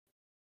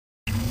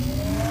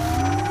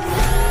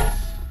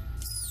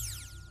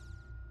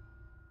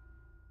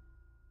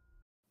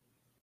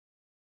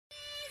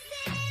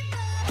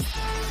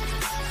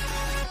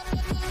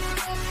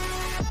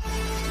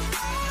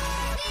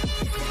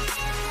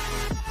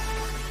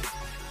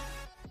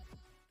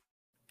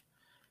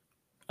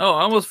Oh,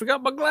 I almost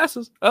forgot my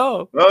glasses.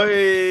 Oh.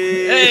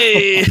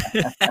 Hey. Hey.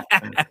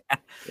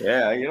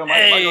 Yeah, my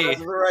Hey.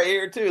 glasses are right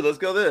here too. Let's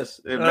go this.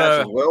 It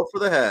matches well for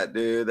the hat,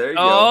 dude. There you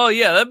go. Oh,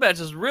 yeah, that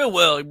matches real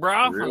well,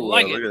 bro. Real I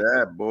like well. it. Look at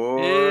that,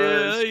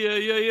 boys.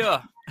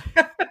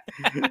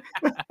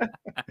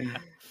 Yeah.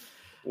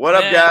 What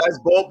up, guys?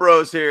 Bolt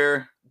Bros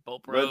here.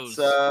 Bolt Bros.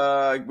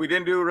 We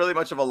didn't do really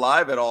much of a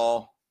live at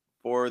all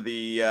for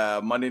the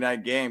Monday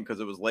night game because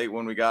it was late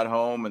when we got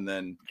home, and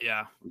then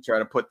we tried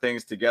to put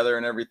things together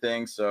and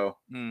everything. So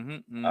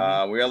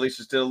we at least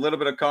just did a little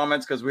bit of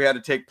comments because we had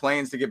to take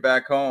planes to get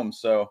back home.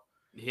 So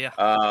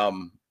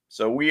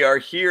so we are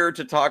here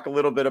to talk a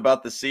little bit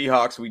about the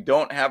Seahawks. We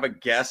don't have a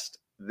guest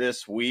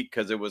this week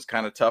because it was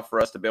kind of tough for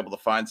us to be able to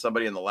find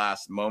somebody in the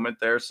last moment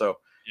there. So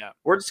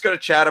we're just going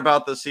to chat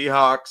about the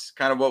Seahawks,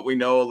 kind of what we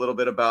know a little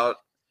bit about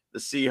the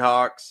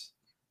Seahawks,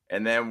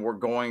 and then we're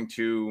going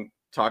to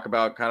talk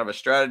about kind of a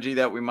strategy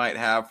that we might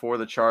have for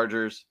the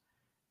Chargers,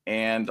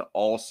 and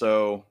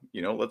also,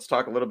 let's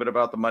talk a little bit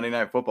about the Monday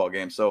Night Football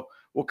game. So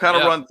we'll kind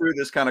of run through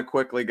this kind of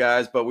quickly,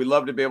 guys, but we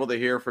love to be able to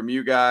hear from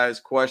you guys,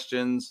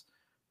 questions,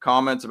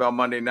 comments about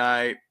Monday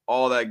night,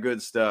 all that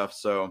good stuff.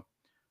 So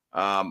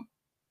I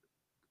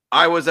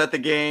was at the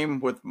game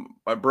with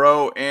my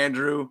bro,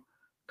 Andrew.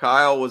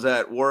 Kyle was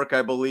at work,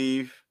 I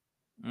believe.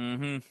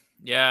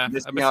 Yeah.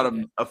 Missing out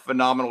a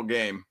phenomenal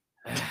game.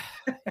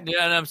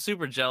 Yeah, and I'm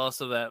super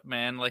jealous of that,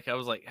 man. Like, I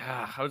was like,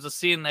 I was just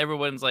seeing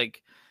everyone's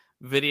like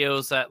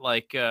videos at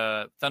like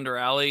Thunder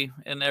Alley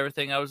and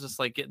everything. I was just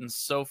like getting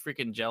so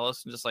freaking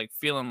jealous and just like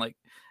feeling like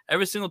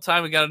every single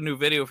time we got a new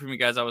video from you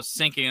guys, I was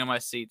sinking in my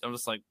seat. I'm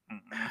just like,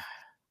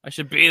 I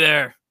should be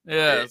there.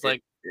 Yeah,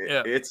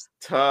 it's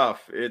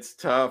tough. It's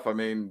tough. I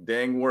mean,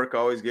 dang work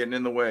always getting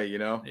in the way,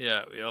 Yeah.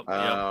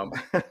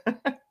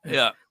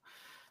 Yeah.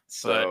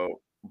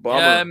 So. Bummer.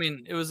 Yeah, I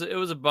mean, it was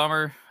a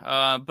bummer.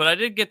 But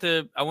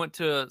I went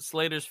to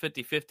Slater's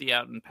 50-50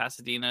 out in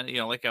Pasadena.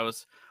 Like I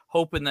was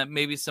hoping that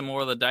maybe some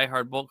more of the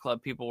diehard Bolt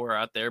Club people were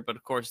out there, but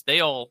of course they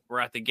all were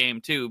at the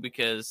game too,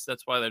 because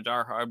that's why they're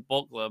diehard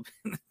Bolt Club.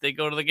 They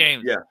go to the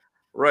game. Yeah,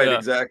 right. Yeah.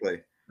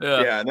 Exactly.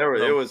 Yeah. And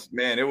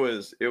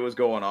it was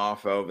going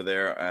off over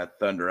there at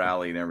Thunder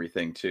Alley and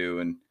everything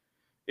too. And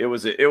it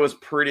was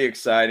pretty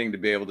exciting to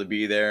be able to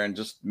be there, and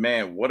just,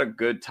 man, what a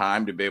good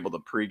time to be able to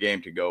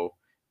pregame to go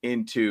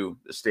into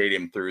the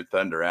stadium through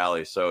Thunder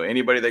Alley. So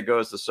anybody that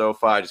goes to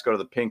SoFi, just go to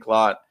the pink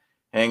lot,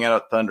 hang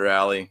out at Thunder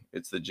Alley.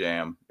 It's the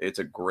jam. It's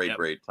a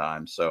great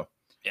time. So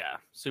yeah,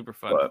 super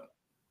fun. But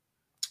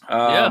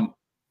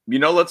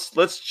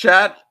let's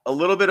chat a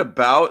little bit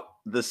about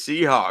the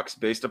Seahawks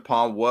based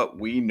upon what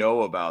we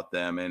know about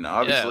them. And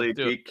obviously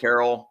Pete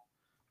Caroll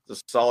is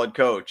a solid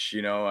coach.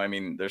 I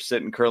mean, they're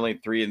sitting currently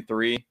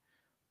 3-3.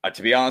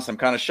 To be honest, I'm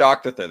kind of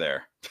shocked that they're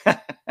there.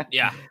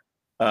 Yeah.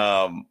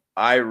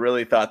 I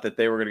really thought that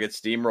they were going to get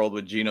steamrolled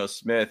with Geno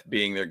Smith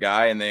being their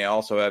guy, and they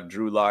also have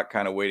Drew Lock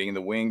kind of waiting in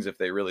the wings if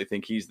they really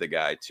think he's the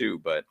guy too.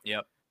 But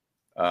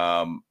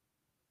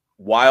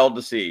wild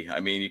to see.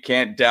 I mean, you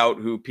can't doubt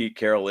who Pete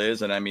Caroll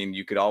is, and I mean,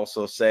 you could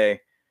also say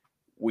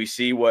we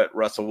see what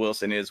Russell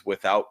Wilson is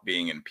without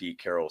being in Pete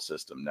Carroll's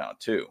system now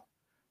too.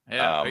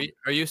 Yeah,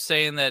 are you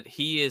saying that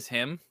he is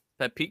him?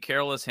 That Pete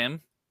Caroll is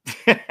him?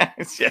 Yeah,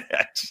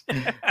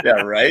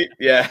 right.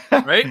 Yeah,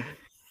 right.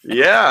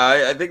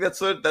 Yeah, I think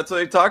that's what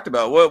they talked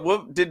about.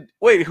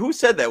 Wait, who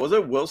said that? Was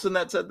it Wilson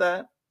that said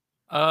that?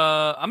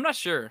 I'm not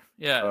sure.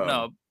 Yeah,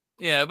 no.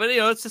 Yeah, but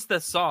it's just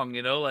that song,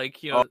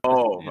 like, you're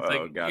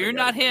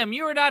not him,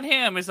 you are not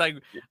him. It's like,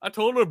 I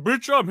told her,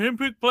 bitch, I'm him,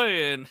 pick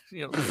playing.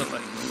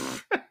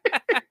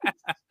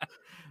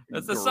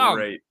 That's the song.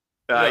 Great.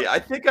 I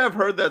think I've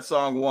heard that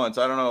song once.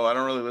 I don't know. I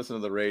don't really listen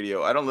to the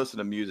radio. I don't listen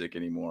to music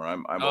anymore.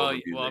 I'm over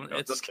music. Well,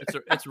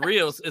 it's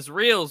reels. It's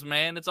reels,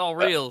 man. It's all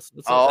reels.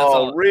 That's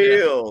all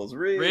reels.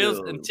 Reels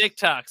and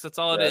TikToks. That's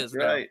all it is.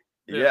 Right.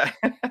 Now.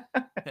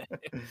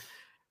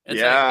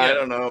 Yeah. I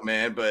don't know,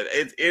 man. But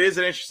it is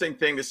an interesting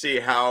thing to see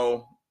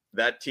how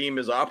that team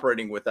is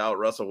operating without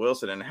Russell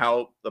Wilson, and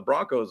how the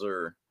Broncos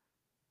are,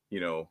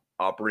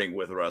 operating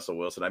with Russell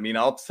Wilson. I mean,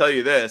 I'll tell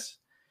you this.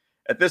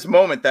 At this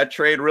moment, that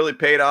trade really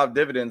paid off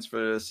dividends for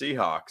the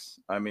Seahawks.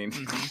 I mean,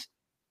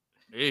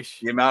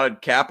 the amount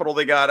of capital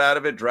they got out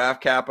of it,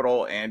 draft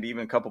capital, and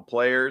even a couple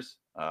players.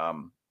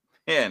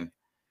 Man,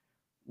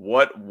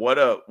 what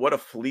a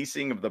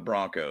fleecing of the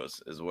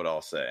Broncos is what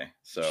I'll say.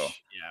 So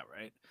yeah,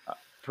 right.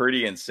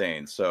 Pretty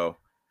insane. So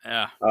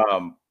yeah.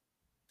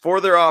 For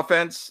their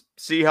offense,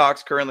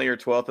 Seahawks currently are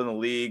 12th in the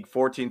league,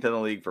 14th in the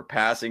league for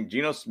passing.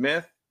 Geno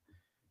Smith,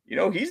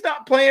 he's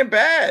not playing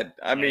bad.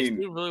 I mean, he's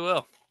doing really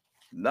well.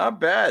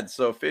 Not bad.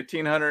 So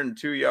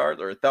 1,502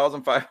 yards or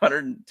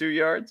 1,502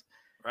 yards.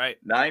 Right.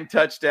 9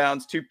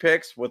 touchdowns, 2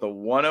 picks with a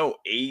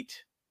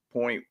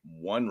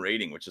 108.1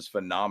 rating, which is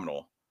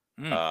phenomenal.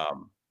 I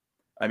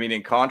mean,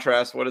 in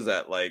contrast, what is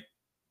that? Like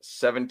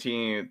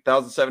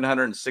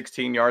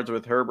 17,716 yards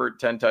with Herbert,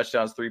 10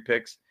 touchdowns, 3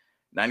 picks,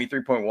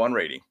 93.1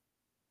 rating.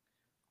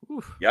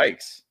 Oof.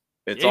 Yikes.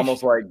 It's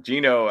almost like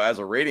Geno as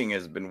a rating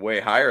has been way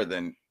higher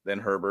than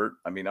Herbert.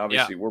 I mean,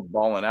 obviously we're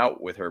balling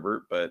out with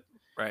Herbert, but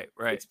right.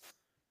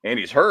 and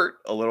he's hurt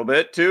a little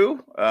bit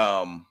too.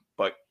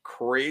 But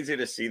crazy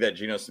to see that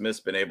Geno Smith's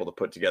been able to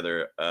put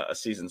together a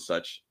season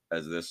such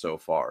as this so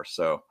far.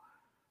 So,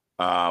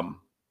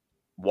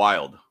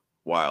 wild,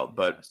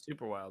 but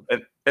super wild.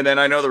 And then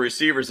I know the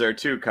receivers there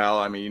too, Kyle.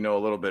 I mean, you know a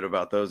little bit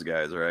about those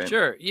guys, right?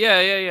 Sure.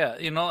 Yeah.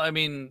 You know, I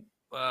mean,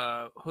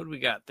 who do we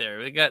got there?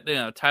 We got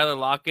Tyler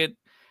Lockett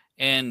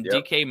and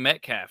DK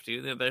Metcalf,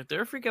 dude.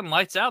 They're freaking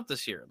lights out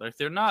this year.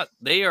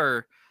 They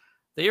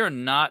are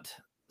not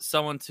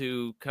someone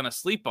to kind of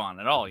sleep on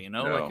at all, you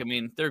know? No. Like, I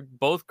mean, they're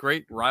both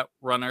great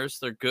runners.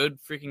 They're good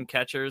freaking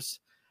catchers.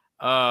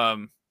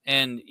 And,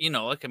 you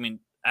know, like, I mean,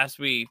 as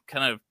we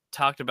kind of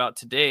talked about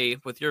today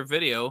with your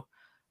video,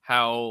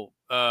 how,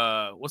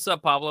 what's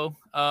up, Pablo?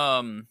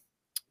 How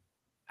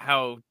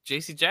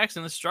JC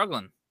Jackson is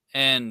struggling.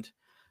 And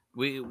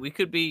we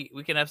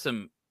can have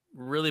some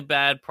really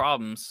bad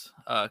problems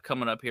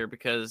coming up here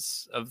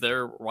because of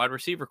their wide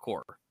receiver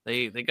core.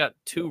 They got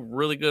two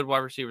really good wide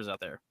receivers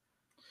out there.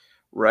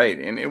 Right.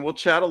 And we'll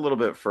chat a little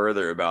bit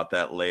further about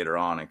that later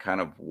on and kind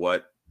of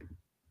what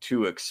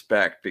to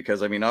expect.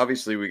 Because, I mean,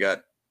 obviously we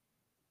got,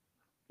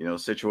 you know,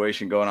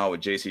 situation going on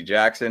with JC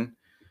Jackson.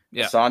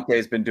 Yeah.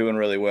 Asante's been doing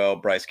really well.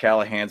 Bryce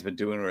Callahan's been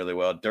doing really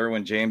well.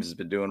 Derwin James has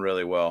been doing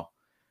really well.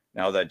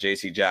 Now that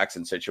JC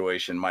Jackson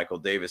situation, Michael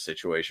Davis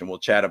situation, we'll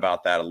chat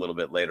about that a little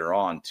bit later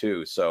on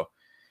too. So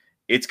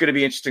it's going to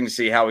be interesting to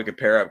see how we could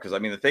pair up. Because, I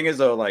mean, the thing is,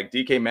 though, like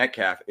DK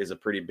Metcalf is a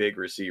pretty big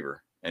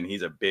receiver, and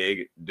he's a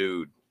big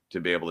dude to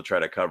be able to try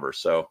to cover.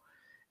 So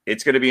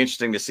it's going to be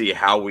interesting to see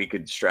how we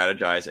could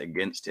strategize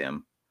against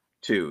him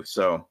too.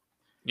 So,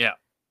 yeah.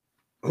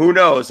 Who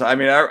knows? I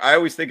mean, I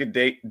always think of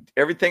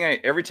every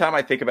time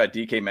I think about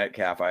DK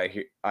Metcalf,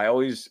 I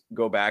always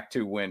go back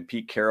to when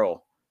Pete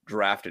Carroll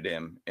drafted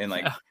him, and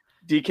like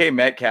DK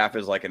Metcalf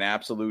is like an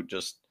absolute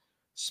just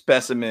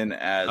specimen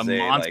as a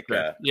monster.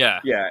 Like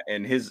yeah,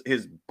 and his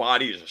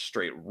body is just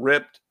straight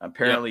ripped.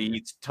 Apparently, he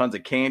eats tons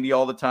of candy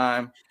all the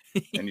time,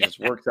 and he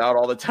just works out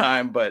all the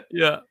time. But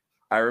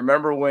I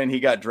remember when he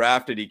got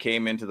drafted, he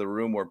came into the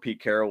room where Pete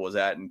Carroll was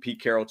at, and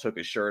Pete Carroll took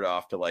his shirt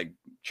off to like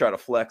try to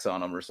flex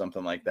on him or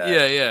something like that.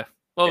 Yeah.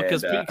 Well,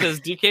 because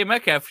DK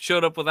Metcalf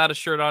showed up without a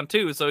shirt on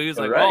too, so he was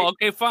like, "Oh,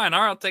 okay, fine.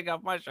 All right, I'll take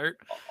off my shirt.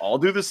 I'll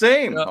do the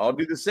same. I'll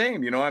do the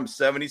same. You know, I'm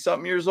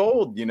 70-something years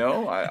old. You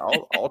know,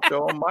 I'll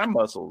show him my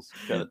muscles,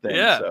 kind of thing."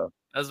 Yeah, so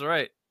that's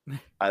right.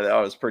 I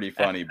thought it was pretty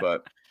funny,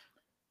 but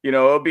you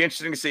know, it'll be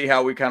interesting to see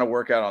how we kind of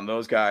work out on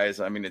those guys.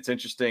 I mean, it's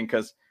interesting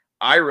because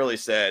I really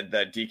said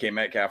that DK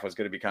Metcalf was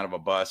going to be kind of a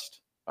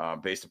bust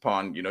based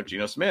upon, you know,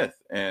 Geno Smith.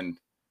 And,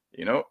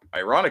 you know,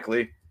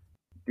 ironically,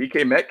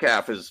 DK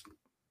Metcalf is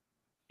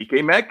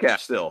DK Metcalf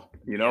still,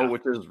 you know,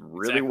 which is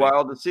really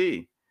wild to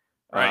see.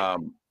 Right.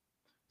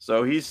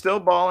 So he's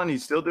still balling.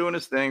 He's still doing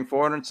his thing.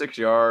 406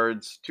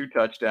 yards, 2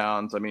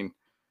 touchdowns. I mean,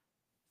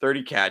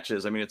 30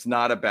 catches. I mean, it's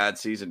not a bad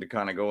season to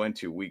kind of go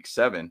into week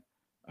 7.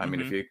 I mean,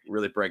 if you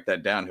really break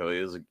that down,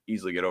 he'll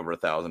easily get over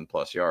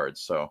 1,000+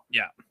 yards. So,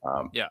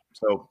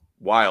 So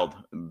wild.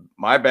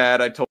 My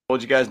bad. I told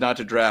you guys not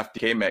to draft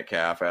DK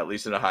Metcalf, at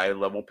least at a high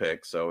level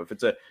pick. So if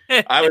it's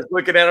I was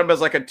looking at him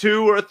as like a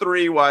 2 or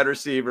 3 wide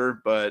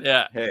receiver, but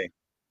hey,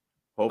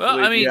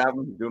 hopefully if you have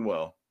him doing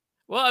well.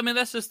 Well, I mean,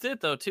 that's just it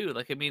though, too.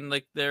 Like, I mean,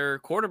 like their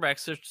quarterback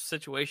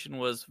situation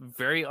was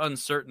very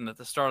uncertain at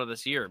the start of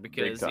this year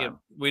because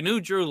we knew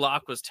Drew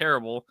Lock was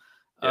terrible.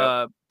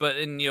 But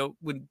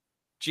when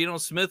Geno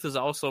Smith is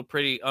also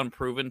pretty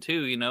unproven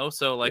too, you know?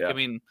 So like, I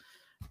mean,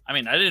 I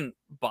didn't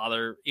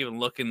bother even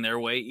looking their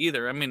way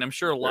either. I mean, I'm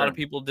sure a lot of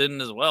people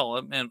didn't as well,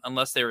 and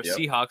unless they were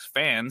Seahawks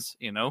fans,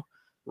 you know?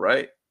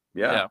 Right.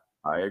 Yeah.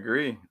 I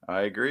agree.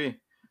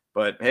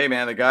 But hey,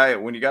 man, the guy,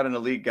 when you got an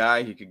elite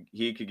guy,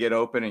 he could get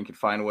open and could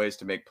find ways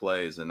to make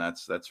plays, and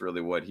that's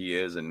really what he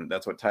is, and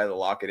that's what Tyler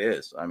Lockett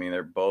is. I mean,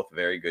 they're both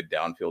very good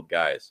downfield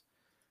guys.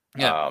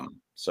 Yeah.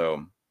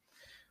 So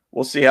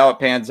we'll see how it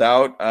pans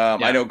out.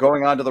 I know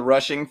going on to the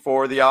rushing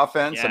for the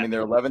offense, I mean,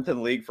 they're 11th in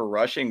the league for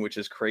rushing, which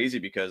is crazy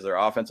because their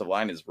offensive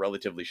line is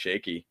relatively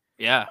shaky.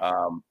 Yeah.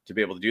 To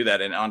be able to do that.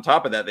 And on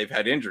top of that, they've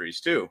had injuries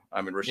too.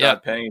 I mean,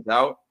 Rashad Penny's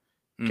out.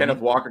 Kenneth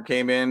Walker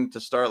came in to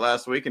start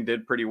last week and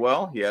did pretty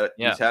well.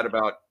 He's had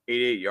about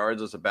 88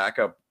 yards as a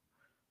backup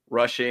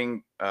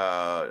rushing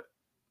a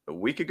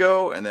week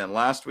ago. And then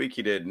last week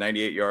he did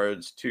 98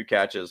 yards, 2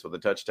 catches with a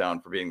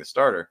touchdown for being the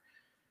starter.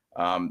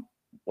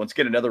 Once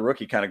again, another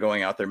rookie kind of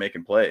going out there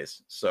making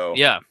plays. So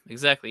yeah,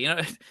 exactly. You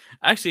know,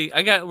 actually,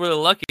 I got really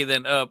lucky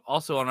then.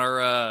 Also on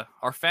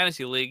our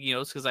fantasy league, you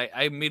know, because I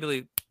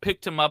immediately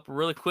picked him up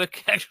really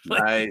quick. Actually,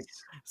 nice.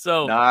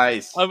 So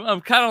nice.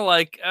 I'm kind of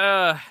like,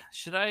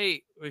 should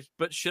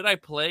I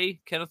play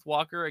Kenneth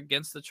Walker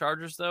against the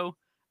Chargers though?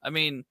 I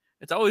mean,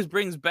 it always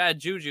brings bad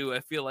juju.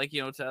 I feel like,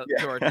 you know, to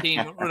our team.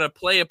 I'm going to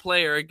play a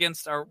player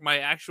against my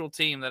actual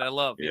team that I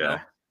love. You know,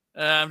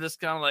 I'm just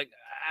kind of like.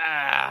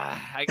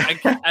 I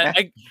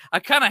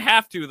kind of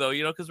have to though,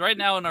 you know, because right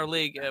now in our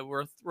league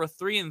we're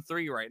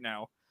 3-3 right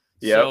now.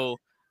 Yep. So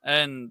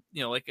and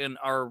you know, like in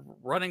our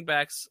running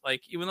backs,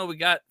 like even though we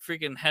got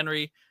freaking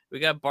Henry, we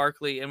got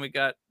Barkley, and we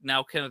got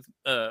now Kenneth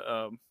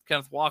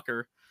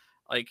Walker.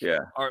 Like,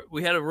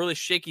 we had a really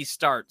shaky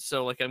start,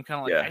 so like I'm kind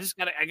of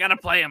like I gotta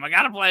play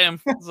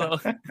him. So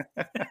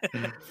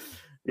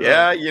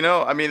yeah,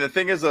 I mean, the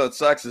thing is, though, it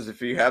sucks is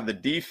if you have the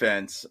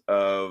defense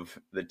of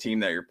the team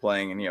that you're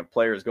playing and you have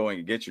players going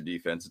against your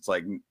defense, it's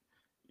like,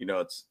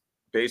 it's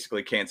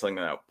basically canceling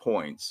out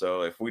points.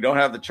 So if we don't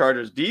have the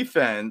Chargers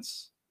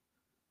defense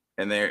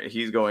and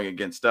he's going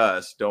against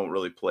us, don't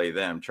really play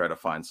them. Try to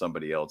find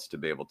somebody else to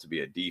be able to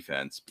be a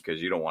defense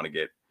because you don't want to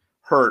get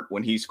hurt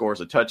when he scores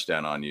a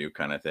touchdown on you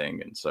kind of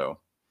thing. And so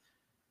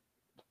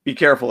be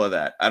careful of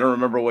that. I don't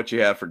remember what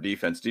you have for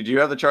defense. Did you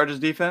have the Chargers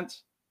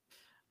defense?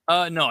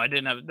 No, I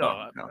didn't have.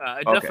 No.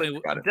 I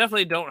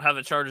definitely don't have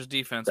the Chargers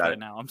defense right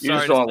now. I'm sorry. You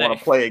just don't want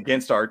to play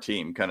against our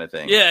team, kind of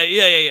thing.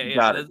 Yeah.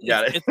 Got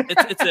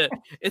it.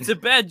 It's a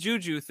bad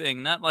juju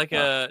thing, not like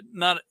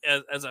not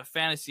as a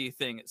fantasy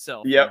thing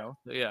itself. Yep.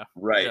 Yeah.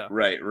 Right.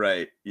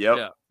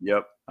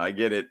 Yep. I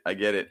get it.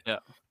 Yeah.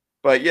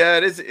 But yeah,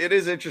 it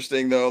is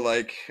interesting though.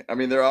 Like, I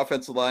mean, their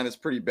offensive line is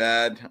pretty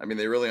bad. I mean,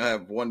 they really only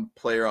have one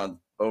player on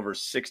over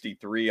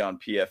 63 on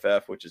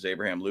PFF, which is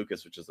Abraham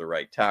Lucas, which is the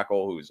right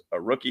tackle, who's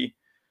a rookie.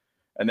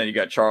 And then you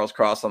got Charles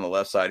Cross on the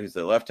left side, who's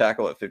the left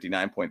tackle at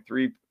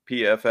 59.3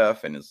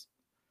 PFF,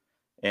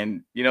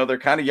 and they're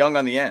kind of young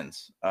on the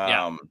ends.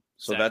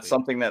 So that's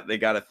something that they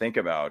got to think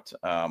about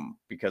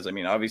because I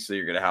mean, obviously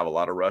you're going to have a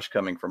lot of rush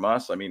coming from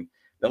us. I mean,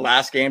 the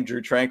last game,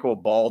 Drew Tranquill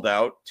balled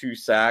out 2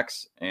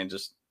 sacks and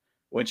just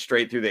went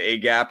straight through the A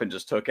gap and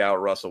just took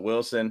out Russell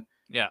Wilson.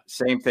 Yeah,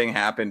 same thing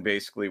happened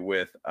basically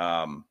with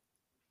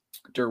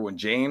Derwin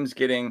James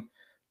getting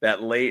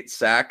that late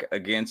sack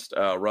against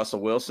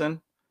Russell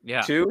Wilson.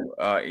 Yeah. Too,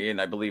 in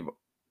I believe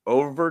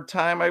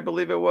overtime, I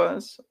believe it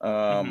was,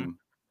 to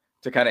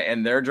kind of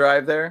end their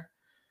drive there.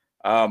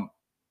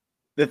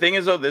 The thing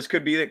is, though, this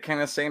could be the kind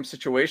of same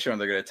situation where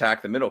they're going to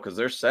attack the middle because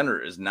their center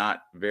is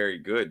not very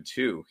good,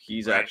 too.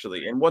 He's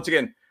actually, and once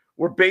again,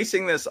 we're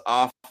basing this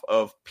off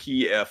of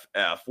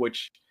PFF,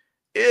 which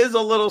is a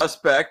little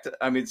suspect.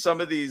 I mean,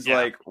 some of these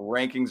like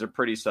rankings are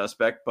pretty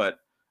suspect, but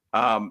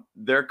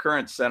their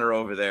current center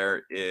over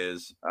there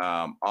is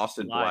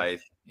Austin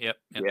Blythe. Yep.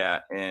 Yeah,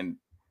 and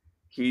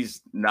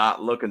he's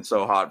not looking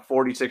so hot.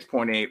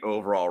 46.8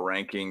 overall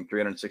ranking,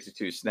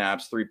 362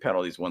 snaps, 3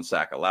 penalties, 1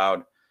 sack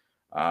allowed.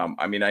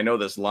 I mean, I know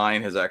this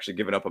line has actually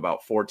given up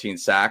about 14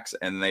 sacks,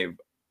 and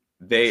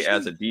they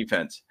as a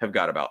defense have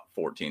got about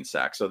 14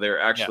 sacks. So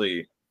they're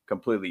actually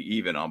completely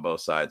even on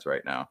both sides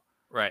right now.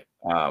 Right.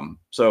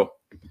 So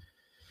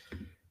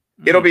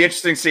it'll be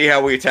interesting to see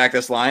how we attack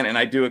this line, and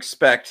I do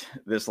expect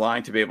this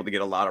line to be able to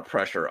get a lot of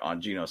pressure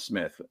on Geno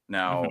Smith.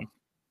 Now,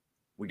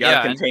 we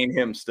got to contain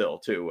him still,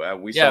 too.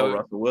 We saw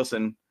Russell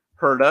Wilson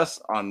hurt us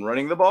on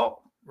running the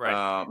ball.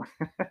 Right.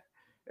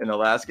 In the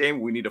last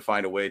game, we need to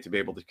find a way to be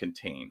able to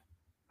contain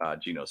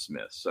Geno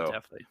Smith. So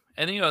definitely.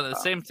 And, at the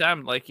same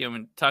time, like,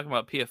 when talking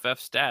about PFF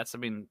stats, I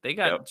mean, they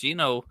got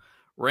Geno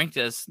ranked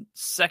as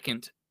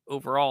second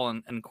overall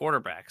in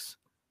quarterbacks.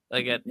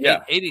 Like at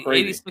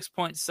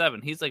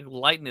 86.7. He's like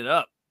lighting it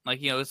up. Like,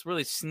 it's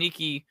really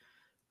sneaky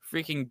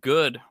freaking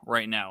good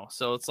right now.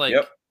 So it's like,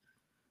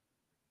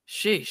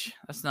 sheesh,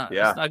 that's not,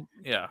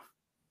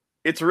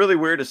 it's really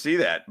weird to see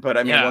that. But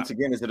I mean, once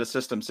again, is it a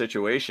system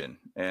situation?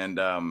 And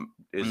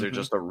is there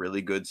just a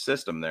really good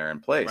system there in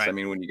place? Right. I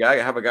mean, when you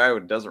have a guy who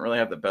doesn't really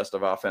have the best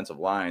of offensive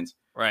lines,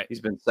 right? He's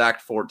been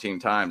sacked 14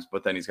 times,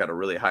 but then he's got a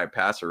really high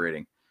passer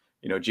rating.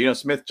 Geno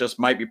Smith just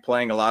might be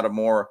playing a lot of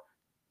more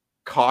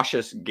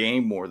cautious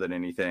game more than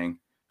anything.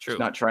 True. He's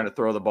not trying to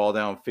throw the ball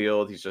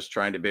downfield. He's just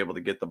trying to be able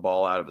to get the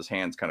ball out of his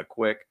hands kind of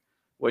quick,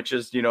 which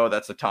is,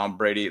 that's a Tom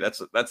Brady.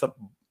 That's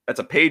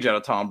a page out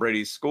of Tom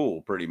Brady's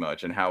school pretty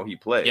much and how he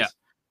plays. Yeah.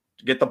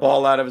 Get the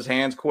ball out of his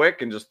hands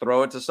quick and just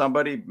throw it to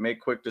somebody, make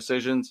quick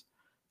decisions.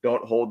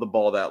 Don't hold the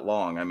ball that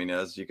long. I mean,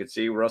 as you can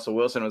see, Russell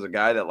Wilson was a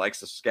guy that likes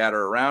to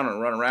scatter around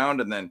and run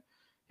around, and then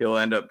he'll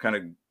end up kind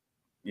of,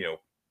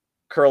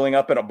 curling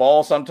up in a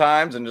ball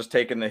sometimes and just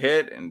taking the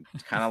hit, and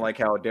kind of like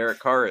how Derek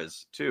Carr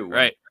is too.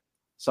 Right.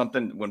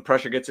 When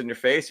pressure gets in your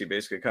face, you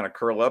basically kind of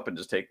curl up and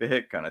just take the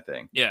hit kind of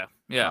thing. Yeah.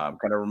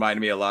 Kind of reminded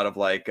me a lot of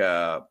like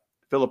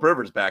Phillip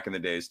Rivers back in the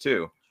days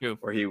too,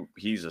 where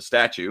he's a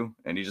statue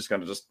and he just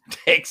kind of just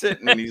takes it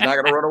and he's not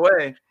going to run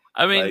away.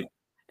 I mean,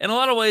 in a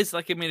lot of ways,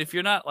 like, I mean, if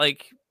you're not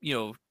like,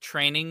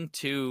 training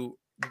to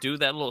do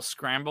that little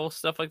scramble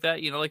stuff like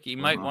that, like you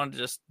might want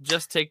to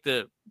just take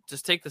the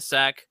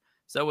sack.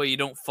 So that way you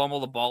don't fumble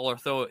the ball or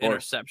throw an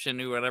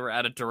interception or whatever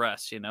out of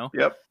duress,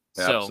 Yep.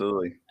 So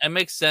absolutely. It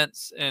makes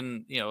sense.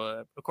 And,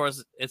 of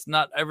course, it's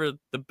not ever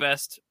the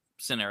best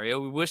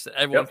scenario. We wish that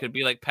everyone could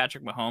be like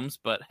Patrick Mahomes,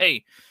 but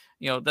hey,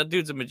 that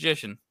dude's a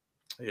magician.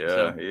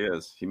 Yeah, he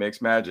is. He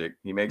makes magic.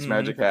 He makes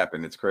magic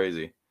happen. It's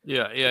crazy.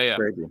 Yeah. It's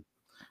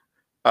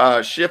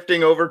crazy.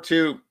 Shifting over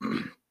to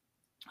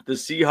the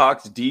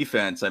Seahawks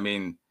defense. I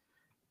mean,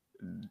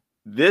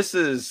 this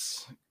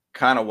is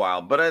kind of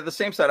wild, but at the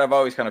same side, I've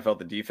always kind of felt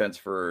the defense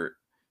for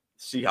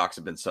Seahawks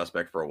have been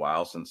suspect for a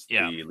while since the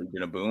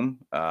Legion of Boom.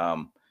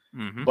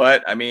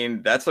 But I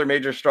mean, that's their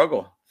major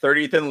struggle.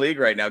 30th in the league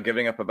right now,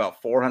 giving up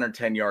about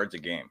 410 yards a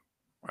game.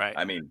 Right.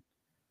 I mean,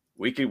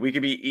 we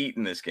could be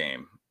eating this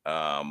game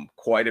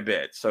quite a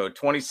bit. So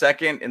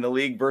 22nd in the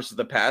league versus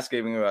the pass,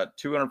 giving about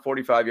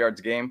 245 yards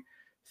a game,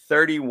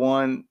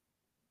 31st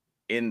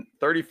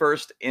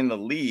in the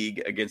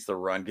league against the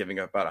run, giving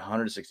up about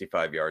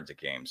 165 yards a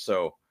game.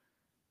 So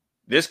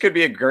this could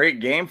be a great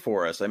game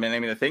for us. I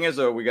mean, the thing is,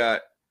 though, we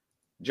got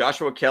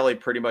Joshua Kelly.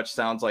 Pretty much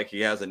sounds like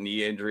he has a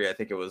knee injury. I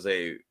think it was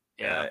a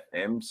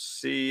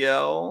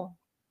MCL,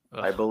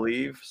 I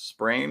believe,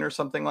 sprain or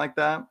something like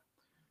that.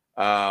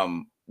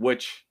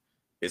 Which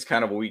is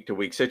kind of a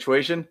week-to-week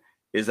situation.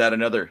 Is that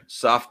another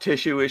soft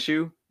tissue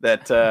issue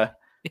that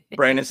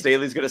Brandon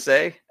Staley's going to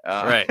say?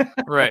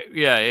 Right.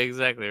 Yeah,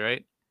 exactly.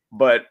 Right.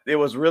 But it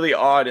was really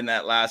odd in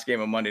that last game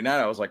of Monday night.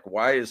 I was like,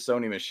 why is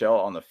Sony Michel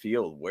on the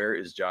field? Where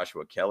is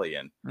Joshua Kelly?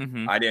 And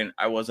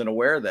I wasn't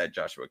aware that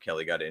Joshua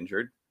Kelly got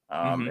injured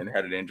and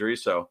had an injury.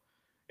 So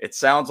it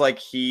sounds like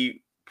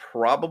he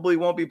probably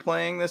won't be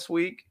playing this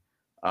week.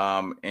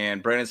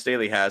 And Brandon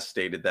Staley has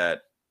stated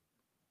that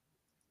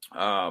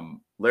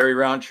Larry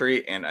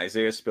Roundtree and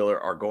Isaiah Spiller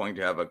are going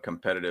to have a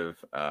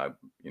competitive,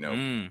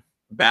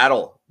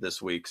 battle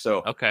this week.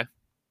 So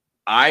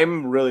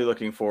I'm really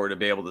looking forward to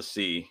be able to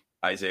see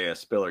Isaiah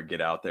Spiller get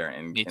out there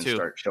and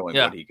start showing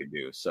what he could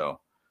do.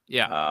 So,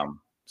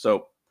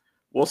 so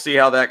we'll see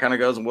how that kind of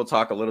goes. And we'll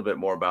talk a little bit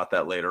more about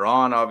that later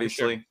on,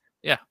 obviously.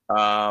 Sure.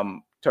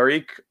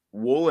 Tariq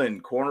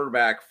Woolen,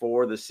 cornerback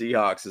for the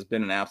Seahawks, has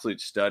been an absolute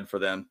stud for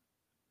them.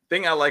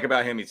 Thing I like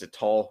about him, he's a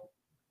tall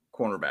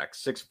cornerback,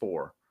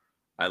 6'4".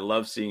 I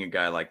love seeing a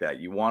guy like that.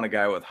 You want a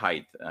guy with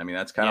height. I mean,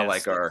 that's kind of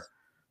like our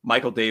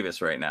Michael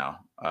Davis right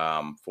now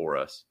for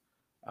us.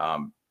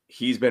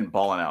 He's been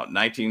balling out.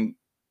 19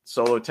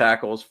 solo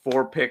tackles,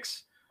 4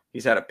 picks.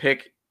 He's had a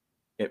pick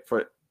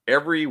for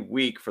every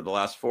week for the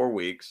last 4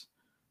 weeks.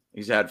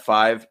 He's had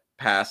 5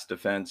 pass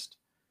defensed.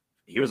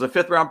 He was a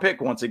 5th-round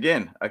pick once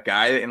again, a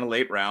guy in a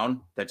late round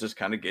that just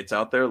kind of gets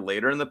out there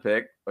later in the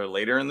pick or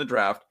later in the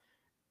draft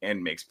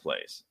and makes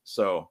plays.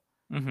 So,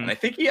 and I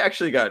think he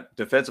actually got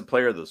defensive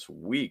player this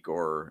week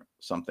or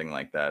something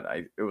like that.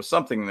 It was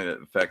something to the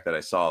effect that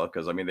I saw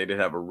because, I mean, they did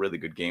have a really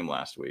good game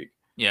last week.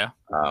 Yeah.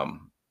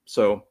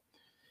 So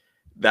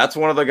that's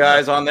one of the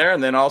guys on there.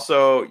 And then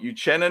also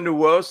Uchenna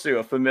Nwosu,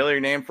 a familiar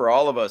name for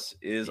all of us,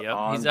 is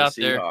on he's the out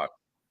Seahawks.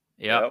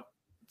 There. Yep.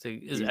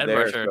 He's Ed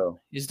Rusher. So.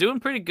 He's doing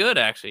pretty good,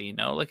 actually.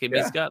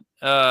 He's got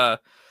how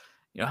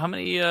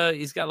many?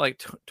 He's got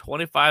like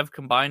 25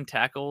 combined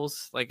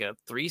tackles, like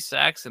 3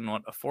 sacks and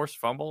a forced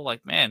fumble.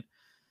 Like, man,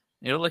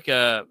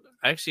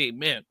 I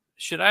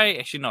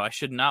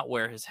should not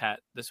wear his hat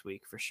this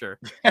week for sure.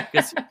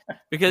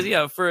 Because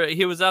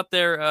he was out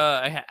there.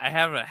 I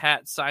have a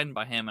hat signed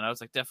by him, and I was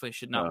like, definitely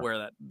should not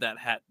wear that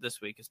hat this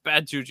week. It's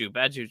bad juju.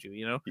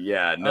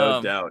 Yeah,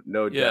 no doubt.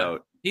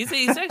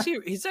 He's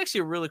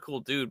actually a really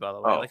cool dude, by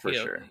the way. Oh, for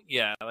sure.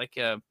 Yeah,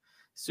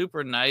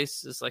 super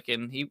nice. It's like,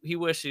 and he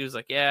wished he was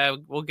like, yeah,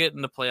 we'll get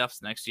in the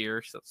playoffs next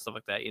year, stuff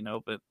like that,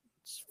 but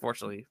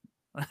fortunately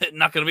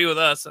not going to be with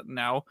us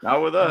now.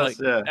 Not with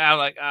us. I'm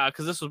like,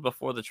 because this was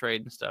before the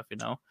trade and stuff,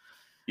 it's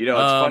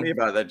funny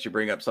about that. You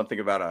bring up something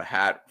about a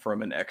hat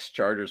from an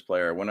ex-Chargers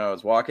player. When I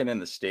was walking in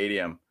the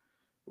stadium,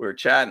 we were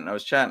chatting. I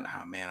was chatting.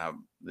 Oh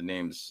man, the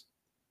name's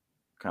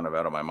kind of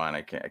out of my mind.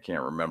 I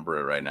can't remember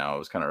it right now. It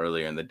was kind of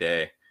earlier in the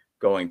day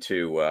going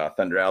to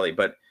Thunder Alley.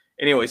 But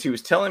anyways, he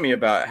was telling me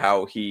about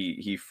how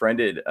he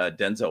friended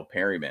Denzel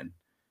Perryman,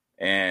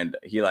 and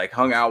he like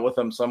hung out with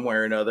him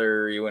somewhere or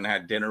another. He went and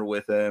had dinner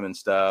with him and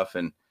stuff.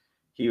 And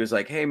he was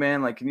like, hey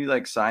man, like, can you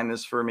like sign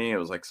this for me? It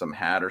was like some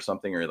hat or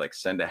something, or like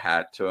send a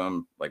hat to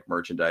him, like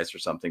merchandise or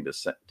something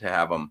to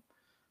have him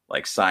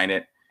like sign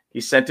it.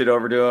 He sent it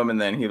over to him, and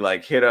then he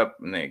like hit up,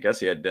 and I guess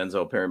he had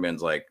Denzel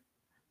Perryman's like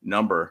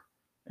number.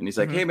 And he's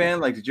like, hey man,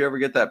 like, did you ever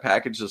get that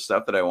package of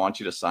stuff that I want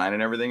you to sign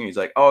and everything? And he's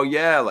like, oh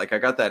yeah, like I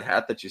got that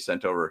hat that you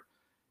sent over.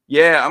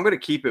 Yeah, I'm going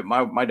to keep it.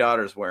 My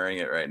daughter's wearing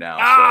it right now.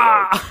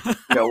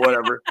 So, like,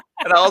 whatever.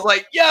 And I was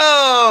like,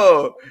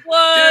 yo,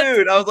 what?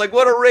 Dude. I was like,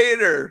 what a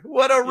Raider.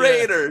 What a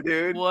Raider,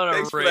 dude. What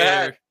a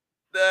Raider.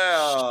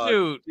 Oh,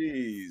 shoot.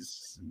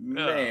 Jeez,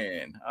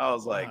 man. I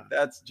was like,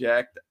 that's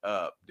jacked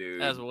up,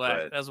 dude. That's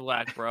whack. That's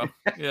whack, bro.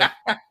 Yeah.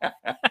 I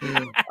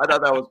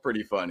thought that was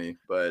pretty funny,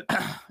 but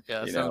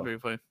yeah, that sounds pretty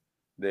funny.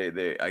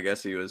 They I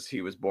guess he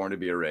was born to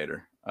be a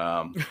Raider.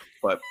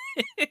 But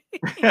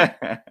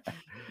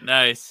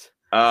nice.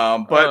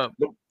 But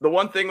the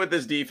one thing with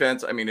this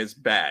defense, I mean, it's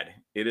bad.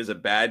 It is a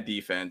bad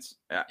defense.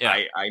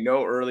 Yeah. I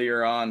know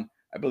earlier on,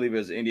 I believe it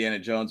was Indiana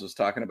Jones was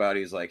talking about,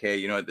 he's like,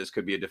 hey, this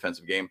could be a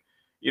defensive game.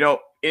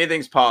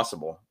 Anything's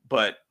possible.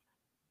 But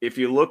if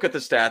you look at the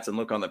stats and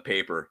look on the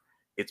paper,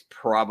 it's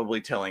probably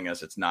telling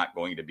us it's not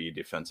going to be a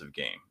defensive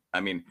game. I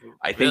mean,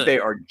 I think they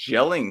are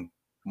gelling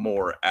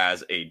more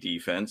as a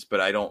defense, but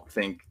I don't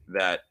think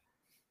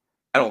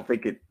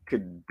it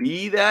could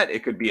be that.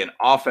 It could be an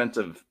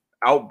offensive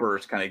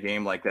outburst kind of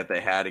game like that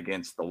they had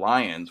against the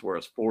Lions, where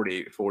it's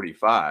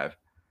 48-45.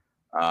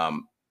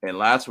 And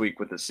last week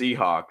with the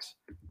Seahawks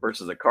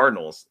versus the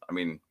Cardinals, I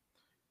mean,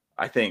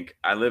 I think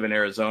I live in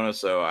Arizona,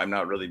 so I'm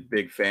not really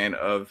big fan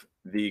of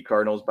the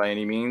Cardinals by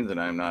any means, and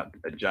I'm not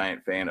a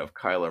giant fan of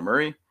Kyler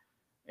Murray.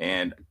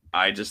 And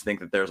I just think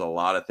that there's a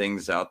lot of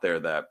things out there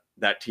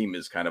that team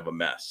is kind of a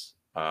mess.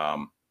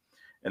 And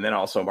then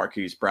also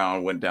Marquise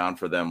Brown went down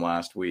for them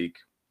last week.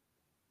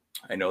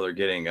 I know they're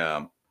getting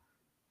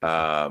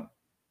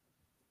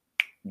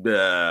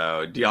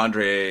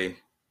DeAndre.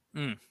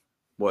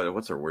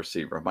 What's their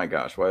receiver? My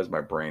gosh, why is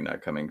my brain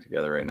not coming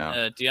together right now?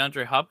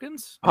 DeAndre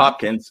Hopkins?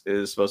 Hopkins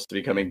is supposed to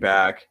be coming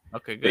back.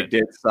 Okay, good. They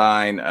did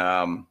sign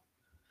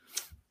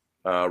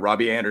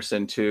Robbie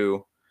Anderson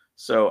too.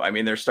 So, I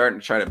mean, they're starting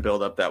to try to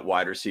build up that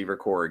wide receiver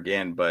core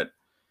again. But,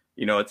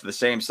 it's the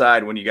same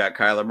side when you got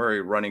Kyler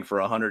Murray running for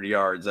 100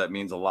 yards. That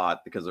means a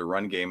lot because the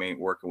run game ain't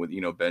working with,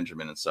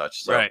 Benjamin and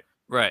such. So,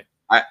 right.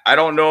 I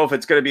don't know if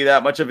it's going to be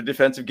that much of a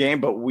defensive game,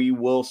 but we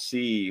will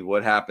see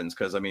what happens.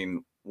 Because, I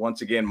mean,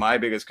 once again, my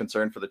biggest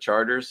concern for the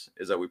Chargers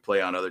is that we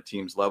play on other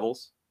teams'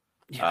 levels.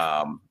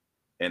 Yeah.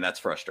 And that's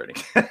frustrating.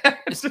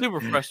 It's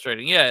super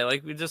frustrating. Yeah,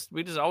 like we just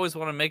always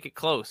want to make it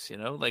close,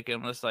 Like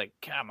I'm just like,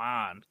 come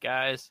on,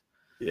 guys.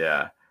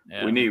 Yeah.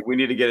 We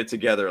need to get it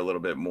together a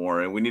little bit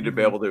more, and we need to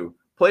be able to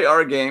play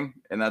our game,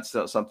 and that's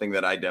something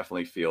that I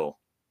definitely feel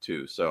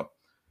too. So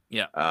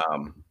yeah.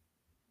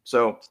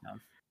 So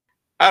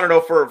I don't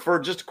know, for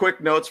just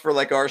quick notes for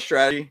like our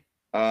strategy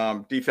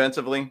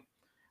defensively.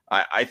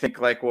 I think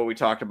like what we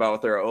talked about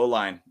with their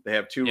O-line, they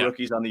have two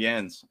rookies on the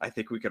ends. I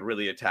think we could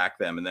really attack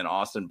them. And then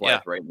Austin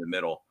Blythe right in the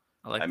middle.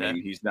 I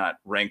mean, he's not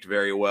ranked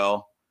very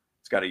well.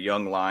 It's got a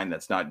young line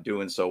that's not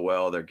doing so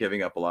well. They're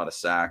giving up a lot of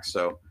sacks.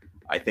 So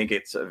I think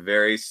it's a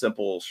very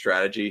simple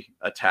strategy.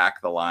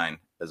 Attack the line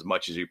as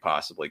much as you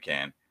possibly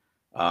can.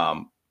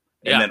 And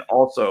then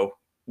also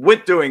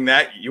with doing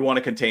that, you want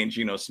to contain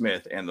Geno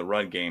Smith and the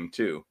run game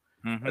too,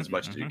 as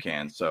much as you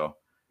can. So,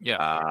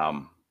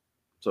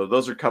 so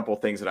those are a couple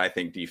of things that I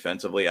think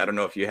defensively. I don't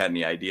know if you had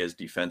any ideas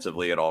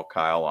defensively at all,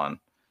 Kyle, on,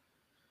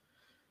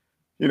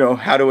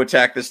 how to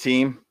attack this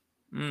team.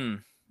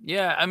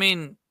 Yeah, I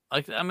mean,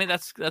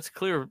 that's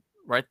clear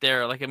right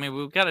there. Like, I mean,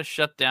 we've got to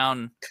shut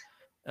down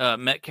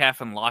Metcalf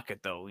and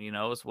Lockett, though,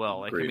 as well.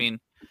 Like, agreed.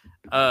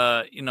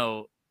 I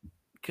mean,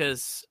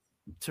 because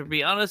to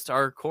be honest,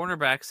 our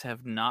cornerbacks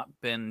have not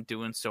been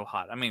doing so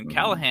hot. I mean,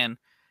 Callahan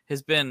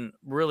has been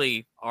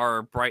really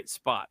our bright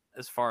spot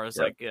as far as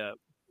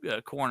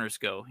corners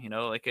go,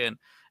 like, and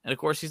of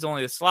course he's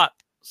only a slot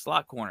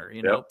corner,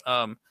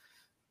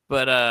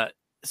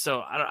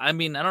 so I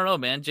mean, I don't know,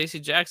 man. JC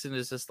Jackson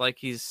is just like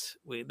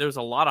there's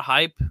a lot of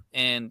hype,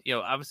 and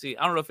obviously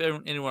I don't know if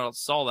anyone else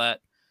saw that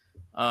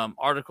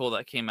article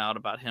that came out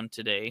about him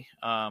today,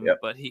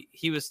 but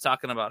he was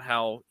talking about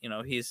how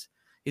he's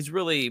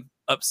really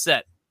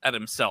upset at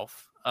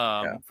himself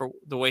for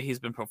the way he's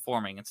been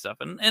performing and stuff,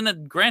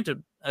 and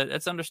granted,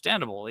 it's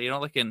understandable,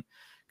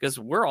 because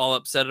we're all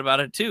upset about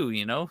it too,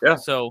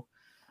 So,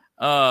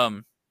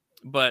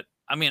 but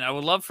I mean, I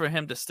would love for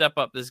him to step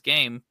up this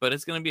game, but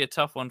it's going to be a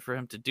tough one for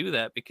him to do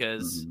that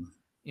because,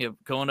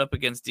 going up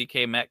against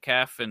DK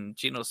Metcalf and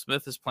Geno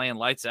Smith is playing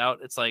lights out.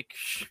 It's like,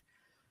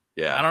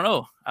 I don't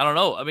know.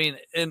 I mean,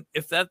 and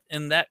if that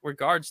in that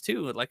regards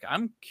too, like,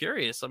 I'm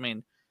curious. I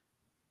mean,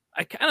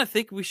 I kind of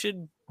think we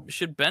should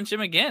bench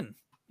him again,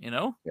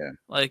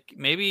 like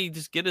maybe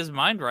just get his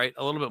mind right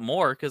a little bit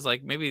more. Cause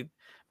like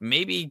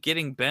maybe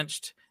getting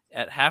benched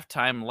at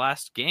halftime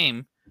last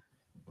game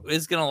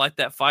is going to light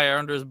that fire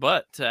under his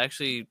butt to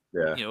actually,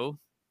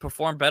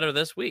 perform better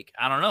this week.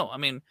 I don't know. I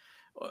mean,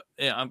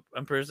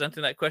 I'm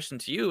presenting that question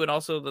to you and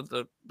also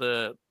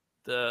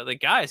the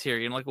guys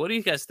here. Like, what do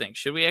you guys think?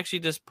 Should we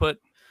actually just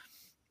put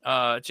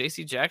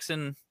JC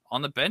Jackson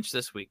on the bench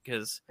this week?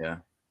 Because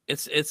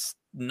it's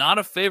not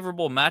a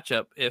favorable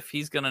matchup if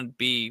he's going to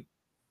be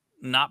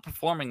not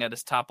performing at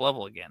his top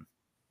level again.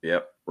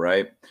 Yep.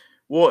 Right.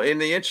 Well,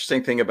 and the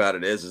interesting thing about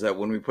it is that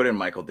when we put in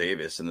Michael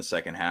Davis in the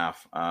second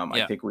half,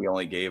 I think we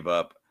only gave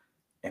up,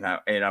 and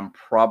I'm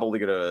probably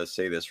going to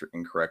say this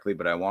incorrectly,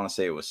 but I want to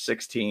say it was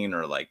 16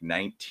 or like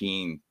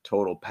 19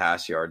 total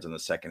pass yards in the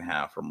second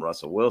half from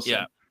Russell Wilson.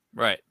 Yeah,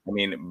 right. I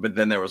mean, but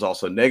then there was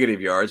also negative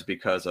yards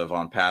because of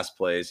on pass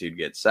plays, he'd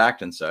get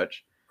sacked and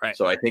such. Right.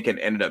 So I think it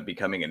ended up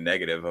becoming a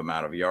negative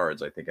amount of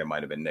yards. I think it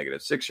might have been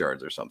 -6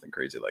 yards or something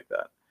crazy like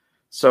that.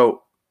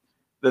 So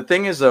the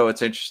thing is, though,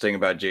 it's interesting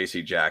about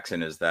JC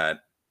Jackson is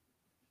that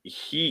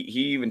he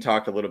even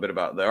talked a little bit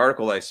about the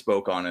article I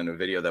spoke on in a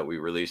video that we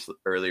released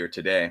earlier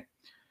today.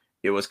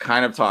 It was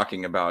kind of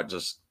talking about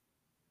just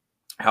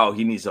how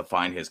he needs to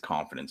find his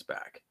confidence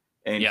back.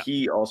 And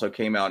he also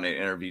came out in an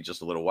interview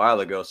just a little while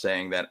ago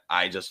saying that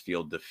I just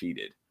feel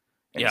defeated.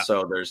 And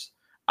so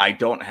I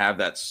don't have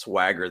that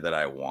swagger that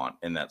I want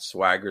and that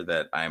swagger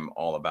that I'm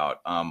all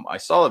about. I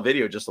saw a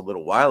video just a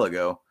little while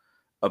ago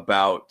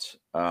about,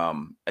 I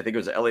think it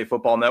was LA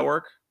Football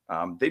Network.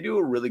 They do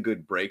a really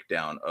good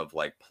breakdown of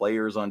like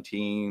players on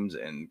teams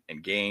and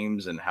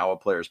games and how a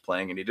player's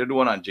playing. And he did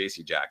one on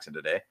JC Jackson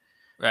today.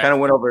 Right. Kind of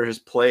went over his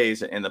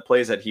plays and the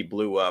plays that he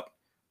blew up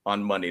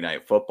on Monday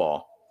Night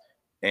Football.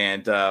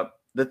 And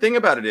the thing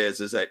about it is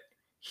that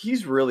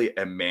he's really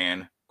a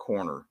man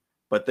corner.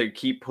 but they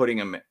keep putting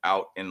him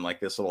out in like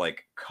this little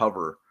like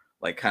cover,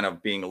 like kind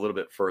of being a little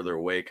bit further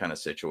away kind of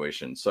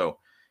situation. So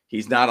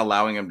he's not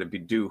allowing him to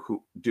do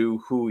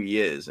who he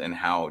is and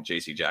how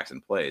JC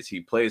Jackson plays. He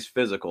plays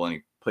physical and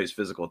he plays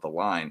physical at the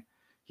line.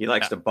 He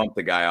likes to bump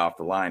the guy off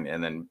the line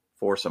and then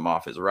force him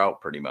off his route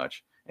pretty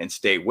much and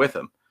stay with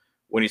him.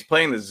 When he's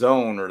playing the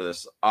zone or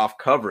this off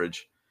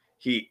coverage,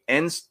 he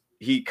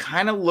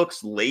kind of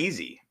looks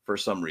lazy for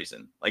some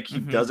reason. Like he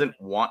doesn't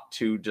want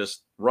to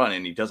just run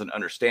and he doesn't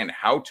understand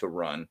how to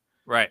run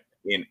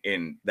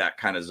in that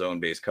kind of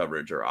zone-based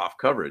coverage or off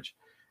coverage.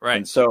 Right.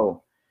 And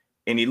so,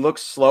 and he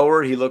looks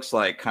slower. He looks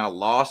like kind of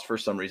lost for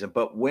some reason.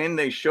 But when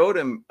they showed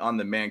him on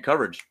the man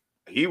coverage,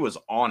 he was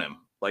on him,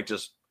 like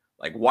just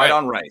like white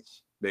on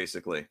rice,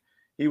 basically.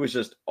 He was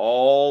just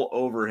all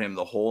over him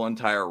the whole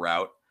entire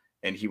route.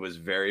 And he was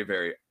very,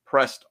 very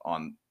pressed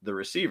on the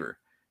receiver.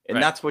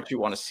 And that's what you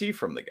want to see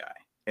from the guy.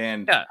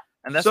 And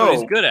that's what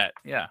he's good at.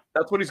 Yeah.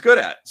 That's what he's good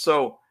at.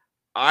 So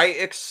I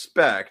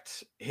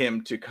expect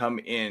him to come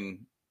in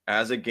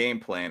as a game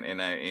plan.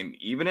 And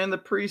even in the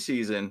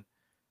preseason,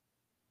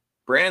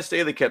 Brandon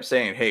Staley kept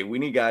saying, hey, we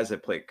need guys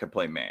that could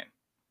play man.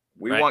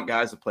 We want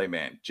guys to play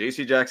man.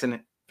 JC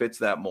Jackson fits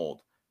that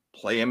mold.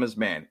 Play him as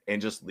man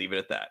and just leave it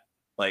at that.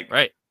 Like,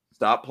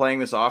 stop playing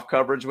this off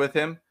coverage with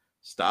him.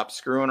 Stop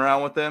screwing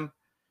around with him.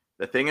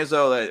 The thing is,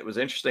 though, that it was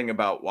interesting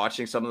about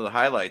watching some of the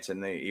highlights,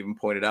 and they even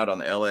pointed out on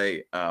the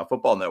LA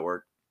Football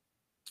Network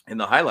in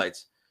the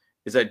highlights,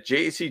 is that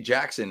J.C.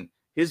 Jackson,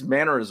 his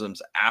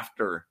mannerisms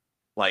after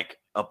like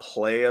a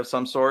play of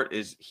some sort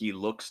is he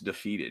looks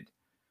defeated.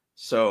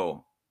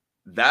 So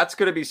that's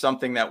going to be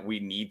something that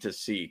we need to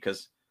see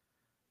because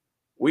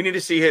we need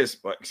to see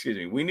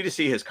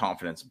his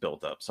confidence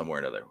built up somewhere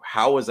or another.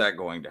 How is that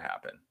going to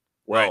happen?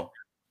 Well,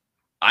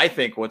 I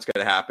think what's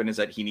going to happen is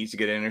that he needs to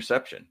get an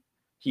interception.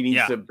 He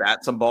needs to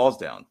bat some balls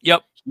down.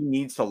 Yep. He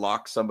needs to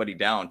lock somebody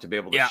down to be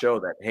able to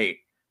show that, hey,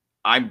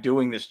 I'm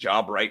doing this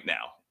job right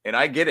now. And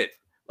I get it.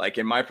 Like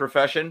in my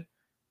profession,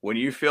 when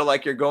you feel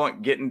like you're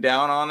getting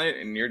down on it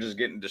and you're just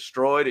getting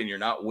destroyed and you're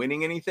not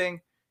winning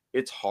anything,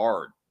 it's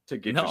hard to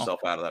get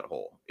yourself out of that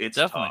hole. It's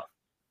definitely tough.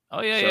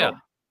 Oh yeah.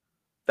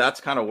 That's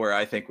kind of where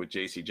I think with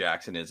JC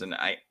Jackson is. And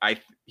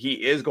he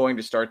is going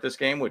to start this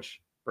game,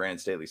 which Brandon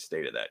Staley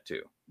stated that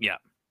too. Yeah.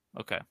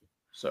 Okay.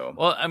 So,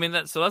 well, I mean,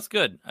 that's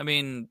good. I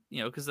mean,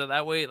 because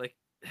that way, like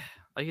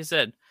you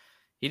said,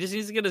 he just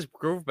needs to get his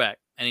groove back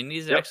and he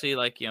needs to actually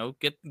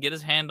get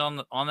his hand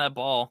on that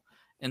ball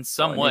in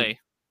some way.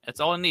 That's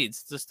all it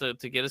needs just to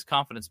get his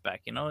confidence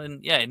back,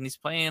 and he's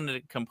playing in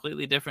a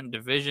completely different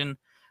division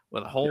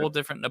with a whole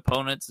different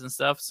opponents and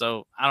stuff.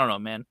 So I don't know,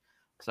 man.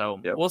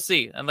 So we'll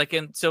see.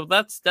 And so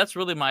that's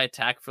really my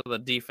attack for the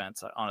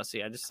defense.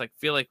 Honestly, I just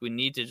feel like we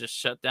need to just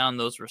shut down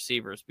those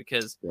receivers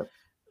because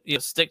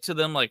stick to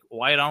them like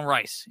white on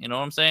rice. You know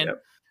what I'm saying?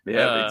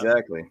 Yeah,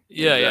 exactly.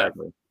 Yeah,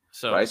 exactly. Yeah.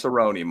 So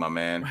Rice-a-roni, my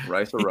man.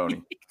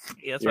 Rice-a-roni.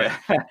 That's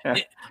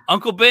right.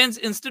 Uncle Ben's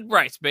instant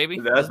rice, baby.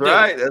 That's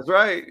right. That's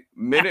right.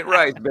 Minute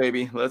rice,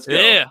 baby. Let's go.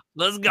 Yeah,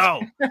 let's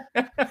go.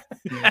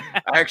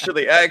 I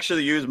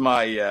actually use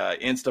my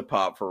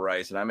Instapot for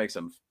rice, and I make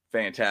some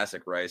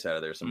fantastic rice out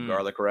of there. Some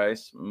garlic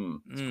rice.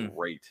 It's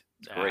great.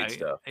 It's great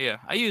stuff. Yeah,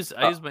 I use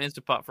my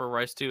Instapot for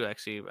rice too.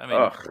 Actually, I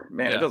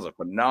mean, it does a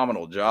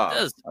phenomenal job.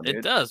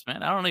 It does,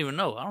 man. I don't even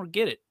know. I don't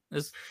get it.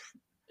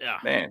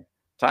 Man.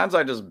 Times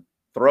I just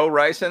throw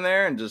rice in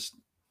there and just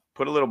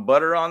put a little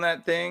butter on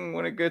that thing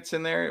when it gets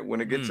in there.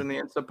 When it gets in the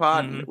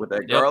Instapot with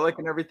that garlic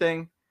and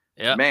everything.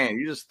 Yeah, man,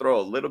 you just throw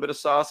a little bit of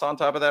sauce on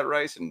top of that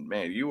rice, and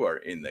man, you are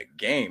in the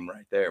game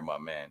right there, my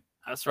man.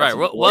 That's right.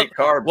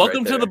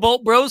 Welcome to the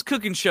Bolt Bros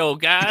Cooking Show,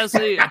 guys.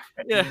 Yeah.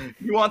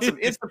 You want some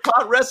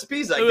Instapot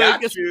recipes? I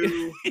got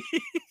you.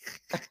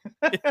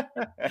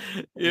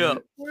 Yeah.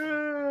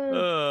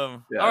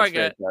 All right,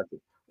 guys.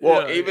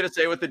 Well, even to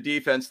say with the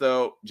defense,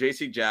 though,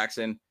 J.C.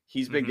 Jackson,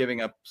 he's been giving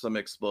up some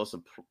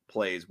explosive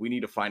plays. We need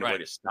to find a way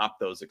to stop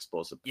those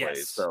explosive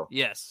plays. So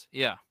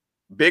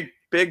big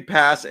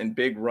pass and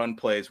big run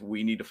plays.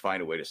 We need to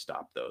find a way to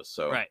stop those.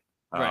 So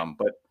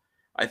but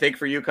I think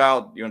for you,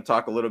 Kyle, you want to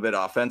talk a little bit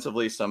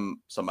offensively, some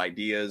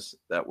ideas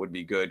that would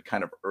be good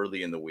kind of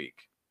early in the week.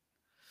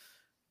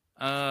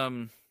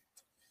 Run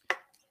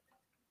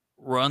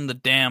the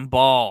damn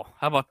ball.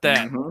 How about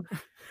that?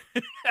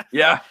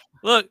 Yeah.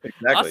 Look,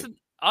 exactly.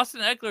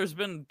 Austin Eckler has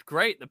been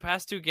great the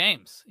past two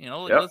games.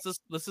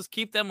 Let's just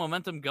keep that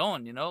momentum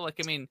going.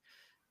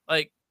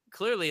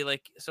 Clearly,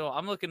 so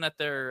I'm looking at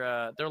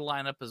their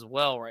lineup as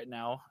well right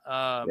now.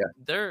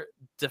 Their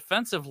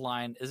defensive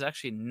line is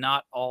actually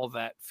not all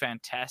that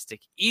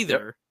fantastic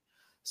either.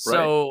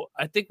 So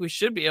I think we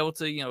should be able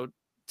to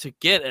to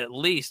get at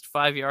least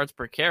 5 yards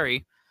per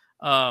carry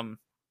on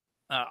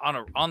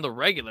the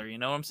regular. You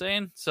know what I'm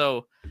saying?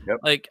 So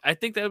I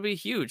think that would be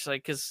huge.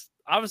 Because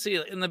obviously,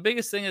 and the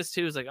biggest thing is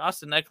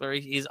Austin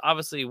Eckler. He's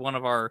obviously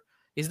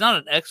he's not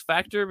an X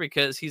factor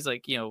because he's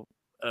a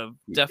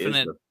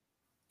definite.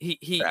 He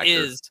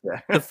is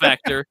the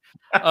factor.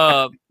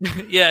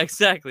 Yeah,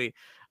 exactly.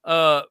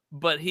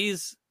 But he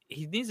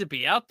needs to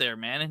be out there,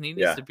 man, and he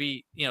needs to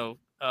be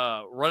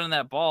running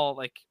that ball,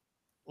 like,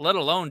 let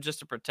alone just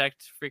to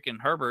protect freaking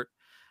Herbert.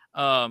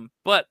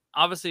 But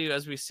obviously,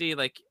 as we see,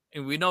 like,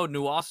 we know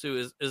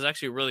Nuwasu is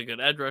actually a really good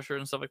edge rusher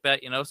and stuff like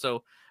that,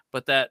 so,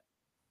 but that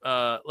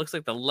looks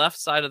like the left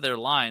side of their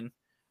line,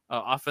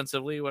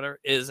 offensively, whatever,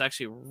 is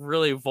actually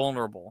really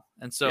vulnerable.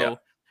 And so,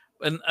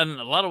 and in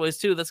a lot of ways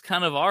too, that's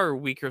kind of our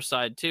weaker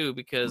side too,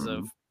 because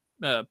of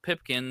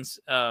Pipkins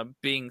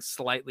being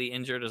slightly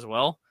injured as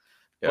well.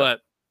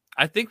 But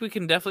I think we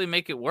can definitely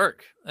make it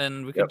work,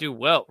 and we can do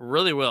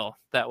really well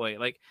that way.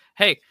 Like,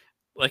 hey,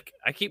 like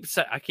I keep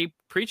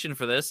preaching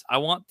for this. I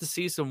want to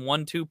see some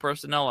 1-2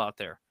 personnel out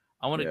there.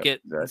 I want to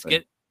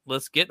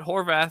let's get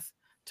Horvath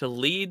to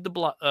lead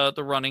the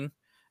running,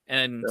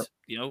 and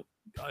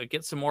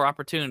get some more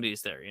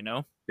opportunities there.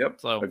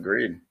 So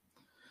agreed.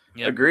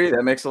 Agreed.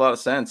 That makes a lot of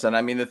sense. And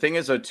I mean, the thing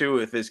is, though, too,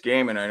 with this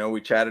game, and I know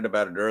we chatted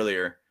about it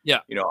earlier.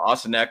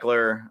 Austin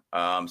Eckler,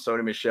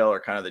 Sony Michel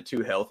are kind of the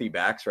two healthy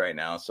backs right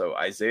now. So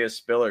Isaiah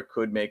Spiller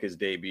could make his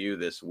debut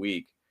this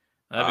week.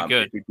 That'd be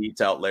good if he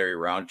beats out Larry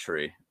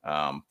Roundtree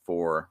to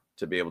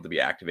be able to be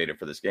activated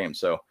for this game.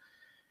 So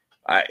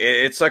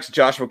it sucks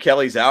Joshua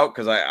Kelly's out,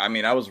 because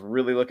I was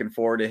really looking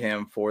forward to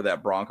him for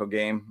that Bronco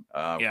game.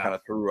 Kind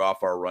of threw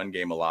off our run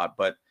game a lot,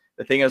 but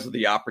the thing is,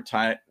 the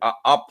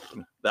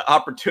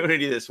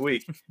opportunity this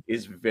week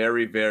is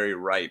very, very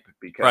ripe,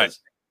 because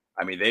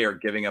they are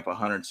giving up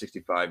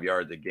 165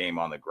 yards a game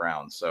on the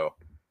ground. So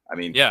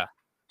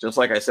just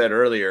like I said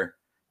earlier,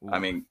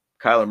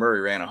 Kyler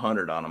Murray ran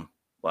 100 on him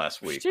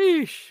last week.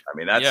 Sheesh.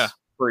 That's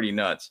pretty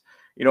nuts.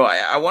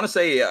 I want to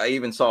say I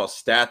even saw a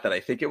stat that I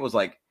think it was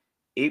like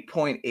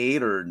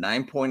 8.8 or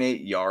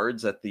 9.8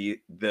 yards that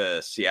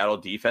the Seattle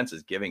defense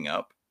is giving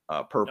up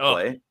per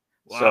play.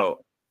 Wow.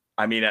 So,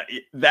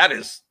 that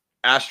is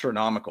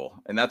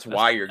astronomical. And that's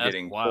why you're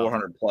getting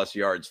 400 plus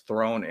yards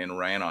thrown and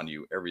ran on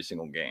you every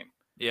single game.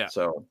 Yeah.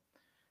 So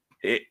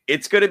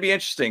it's going to be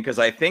interesting, because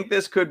I think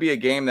this could be a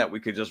game that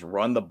we could just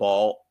run the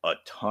ball a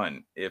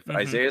ton. If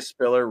Isaiah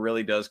Spiller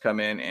really does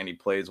come in and he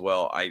plays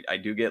well, I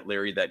do get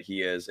Larry that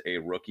he is a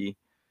rookie.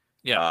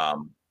 Yeah.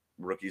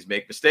 Rookies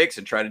make mistakes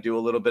and try to do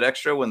a little bit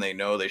extra when they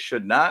know they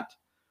should not.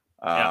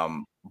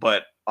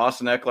 But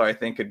Austin Eckler, I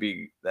think, could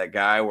be that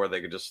guy where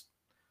they could just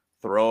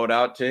throw it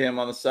out to him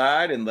on the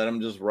side and let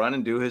him just run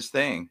and do his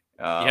thing.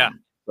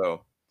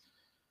 So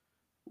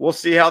we'll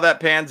see how that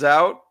pans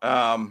out.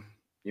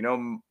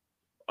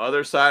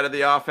 Other side of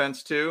the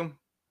offense too.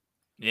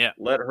 Yeah.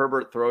 Let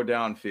Herbert throw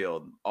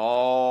downfield.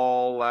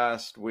 All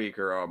last week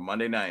or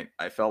Monday night,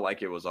 I felt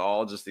like it was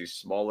all just these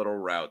small little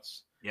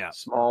routes. Yeah.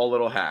 Small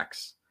little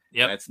hacks.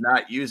 Yeah. And it's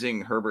not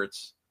using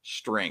Herbert's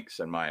strengths,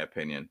 in my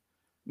opinion.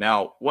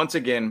 Now, once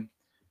again,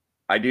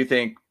 I do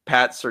think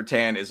Pat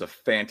Surtain is a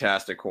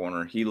fantastic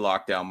corner. He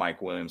locked down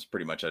Mike Williams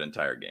pretty much that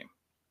entire game.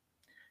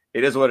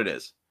 It is what it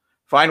is.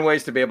 Find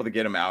ways to be able to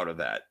get him out of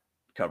that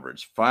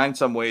coverage. Find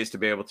some ways to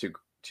be able to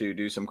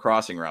do some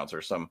crossing routes,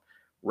 or some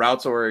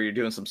routes where you're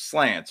doing some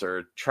slants,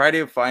 or try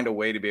to find a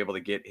way to be able to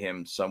get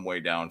him some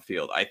way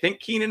downfield. I think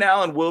Keenan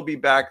Allen will be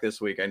back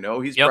this week. I know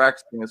he's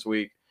practicing this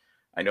week.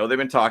 I know they've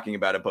been talking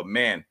about it, but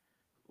man,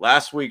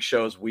 last week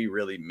shows we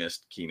really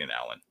missed Keenan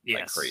Allen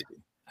like crazy.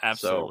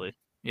 Absolutely.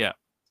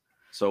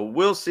 So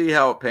we'll see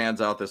how it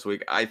pans out this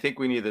week. I think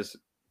we need this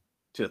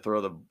to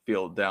throw the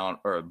field down,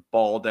 or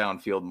ball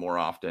downfield, more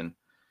often.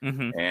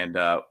 And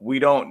we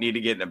don't need to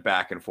get in a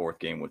back and forth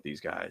game with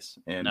these guys.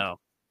 And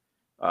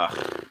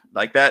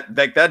like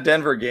that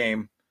Denver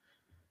game.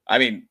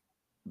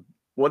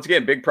 Once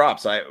again, big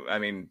props.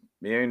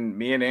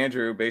 Me and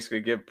Andrew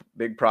basically give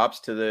big props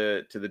to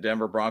the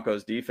Denver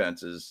Broncos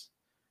defenses.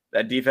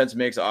 That defense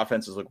makes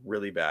offenses look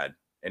really bad.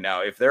 And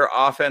now, if their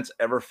offense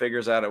ever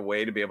figures out a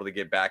way to be able to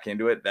get back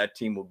into it, that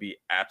team will be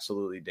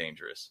absolutely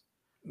dangerous.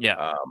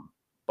 Yeah.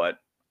 But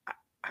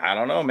I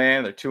don't know,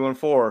 man. They're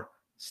 2-4,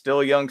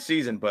 still a young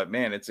season, but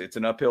man, it's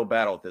an uphill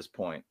battle at this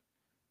point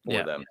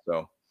for them.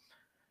 So,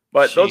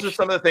 but those are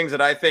some of the things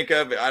that I think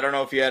of. I don't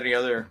know if you had any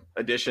other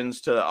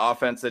additions to the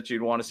offense that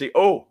you'd want to see.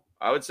 Oh,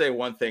 I would say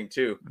one thing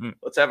too.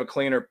 Let's have a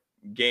cleaner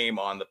game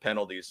on the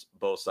penalties,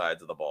 both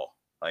sides of the ball.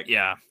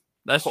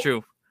 That's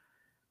true.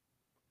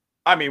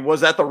 Was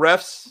that the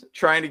refs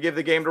trying to give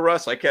the game to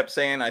Russ? I kept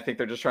saying I think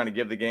they're just trying to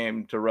give the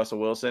game to Russell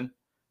Wilson.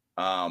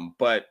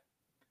 But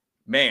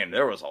man,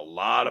 there was a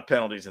lot of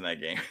penalties in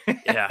that game.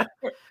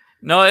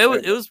 No,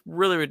 it was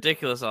really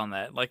ridiculous on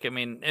that.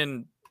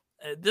 And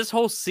this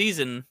whole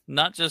season,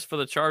 not just for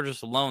the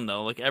Chargers alone,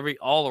 though,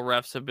 all the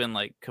refs have been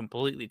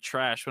completely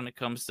trash when it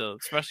comes to,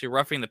 especially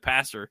roughing the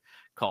passer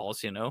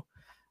calls,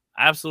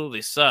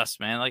 absolutely sus,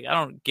 man. I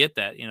don't get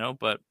that,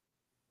 but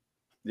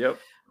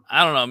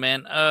I don't know,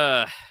 man.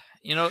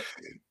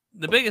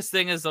 The biggest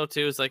thing is, though,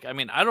 too, is I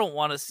don't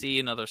want to see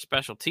another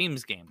special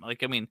teams game.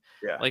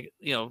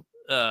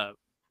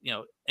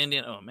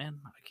 Indiana. Oh man,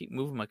 I keep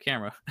moving my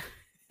camera.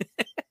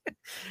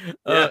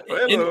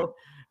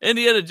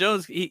 Indiana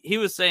Jones. He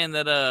was saying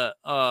that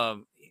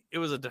it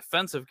was a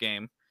defensive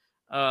game.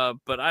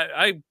 But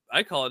I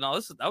call it no.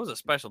 That was a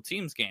special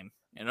teams game.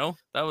 That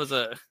was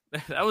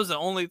the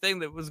only thing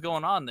that was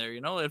going on there.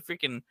 A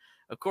freaking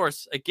of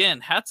course,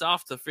 again, hats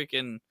off to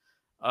freaking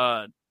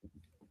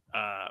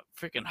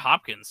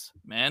Hopkins,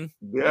 man.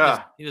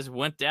 Yeah. He just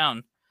went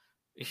down.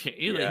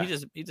 He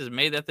just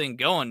made that thing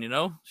going,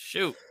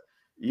 shoot.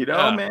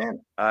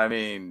 Man, I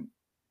mean,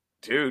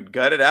 dude,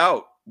 gut it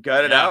out.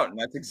 And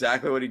that's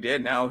exactly what he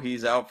did. Now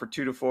he's out for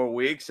 2 to 4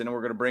 weeks, and we're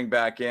going to bring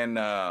back in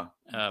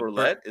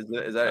Burlett. Is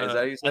that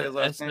how you say his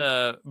last name?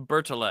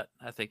 Bertolet,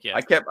 I think. Yeah.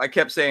 I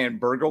kept saying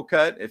Burgle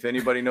Cut. If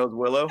anybody knows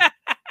Willow.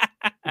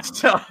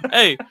 So.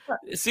 Hey,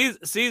 see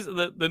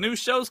the new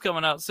show's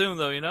coming out soon,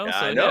 though. Yeah,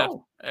 so, I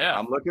know. Yeah,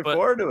 I'm looking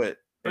forward to it.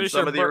 And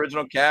some of the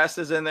original cast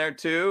is in there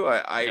too.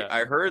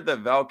 I heard that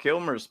Val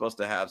Kilmer is supposed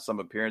to have some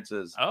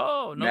appearances.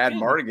 Oh, no Mad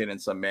kidding. Mardigan in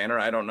some manner.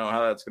 I don't know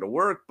how that's going to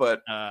work,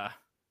 but I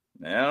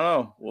don't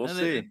know. We'll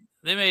see.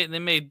 They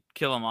may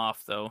kill him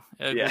off though.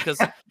 Yeah. Because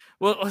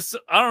so,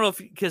 I don't know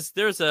because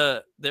there is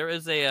a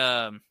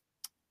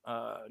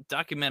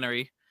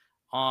documentary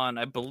on,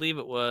 I believe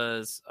it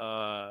was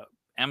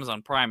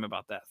Amazon Prime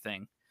about that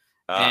thing.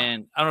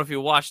 And I don't know if you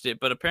watched it,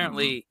 but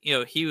apparently,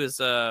 he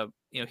was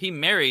he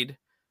married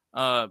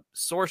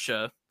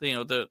Sorsha,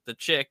 the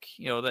chick,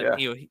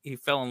 that he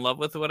fell in love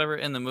with or whatever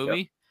in the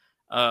movie.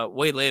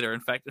 Way later, in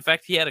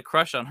fact, he had a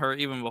crush on her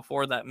even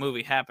before that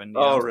movie happened.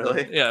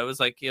 Really? So, yeah, it was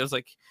like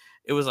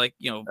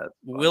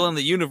will in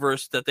the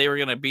universe that they were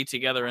gonna be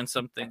together in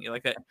something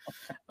like that.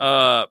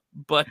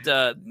 But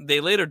they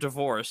later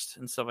divorced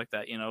and stuff like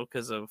that,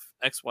 because of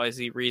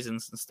XYZ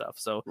reasons and stuff.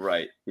 So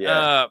right,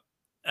 yeah.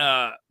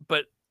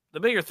 But the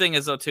bigger thing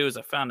is though too is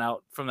I found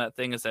out from that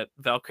thing is that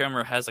Val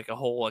Kilmer has like a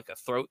whole like a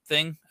throat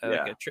thing,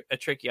 like a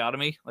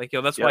tracheotomy. Like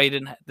that's why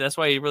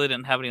he really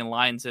didn't have any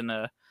lines in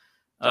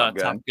Top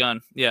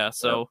Gun. Yeah.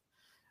 So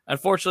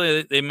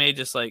unfortunately they may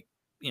just like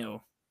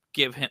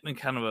give him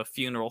kind of a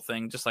funeral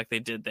thing just like they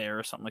did there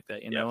or something like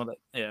that.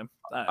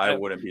 I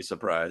wouldn't be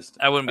surprised.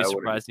 I wouldn't be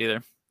surprised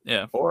either.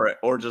 Yeah.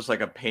 Or just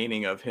like a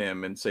painting of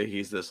him and say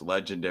he's this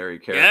legendary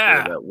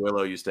character that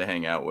Willow used to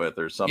hang out with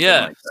or something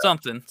like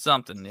that.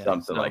 Something. Yeah.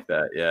 Something like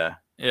that. Yeah.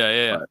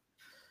 Yeah. But,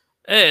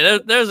 hey,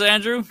 there's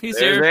Andrew. He's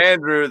here.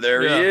 Andrew.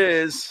 There he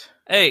is.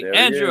 Hey, there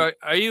Andrew,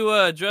 are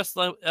you dressed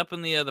up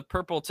in the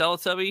purple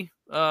Teletubby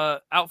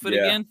outfit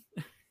again?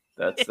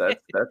 That's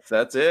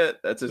it.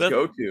 That's his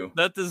go-to.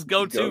 That's his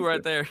go-to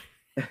right there.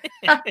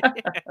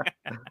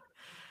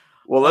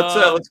 Well,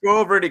 let's go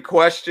over any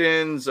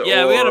questions.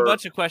 Yeah, we had a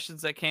bunch of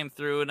questions that came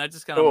through, and I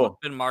just kind of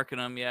been marking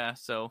them. Yeah,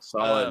 so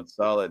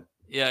solid.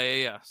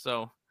 Yeah.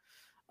 So,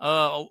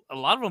 a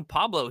lot of them,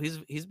 Pablo.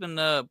 He's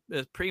been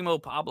Primo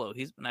Pablo.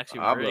 He's been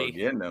actually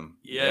getting them.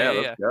 Yeah.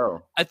 Let's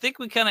go. I think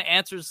we kind of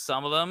answered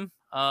some of them.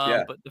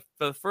 But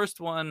the first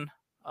one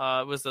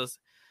was this: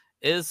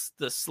 is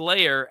the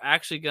Slayer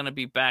actually going to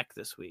be back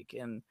this week?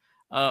 And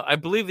I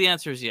believe the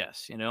answer is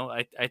yes.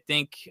 I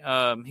think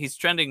he's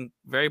trending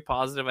very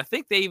positive. I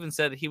think they even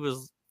said he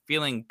was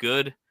feeling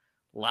good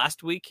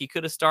last week. He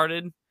could have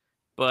started,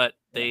 but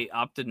they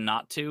opted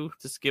not to.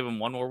 Just give him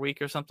one more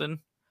week or something.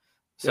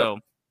 So,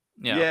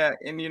 yeah.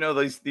 And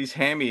these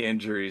hammy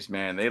injuries,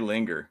 man, they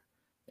linger.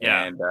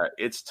 Yeah, and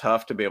it's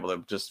tough to be able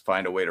to just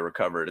find a way to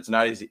recover it. It's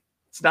not easy.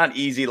 It's not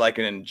easy like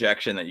an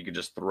injection that you could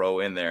just throw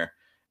in there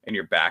and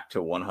you're back to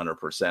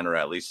 100% or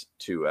at least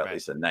a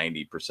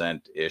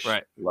 90% ish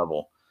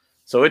level.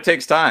 So it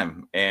takes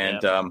time.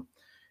 And,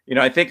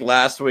 I think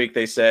last week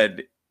they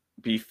said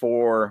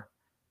before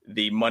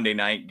the Monday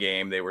night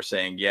game, they were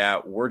saying,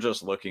 we're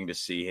just looking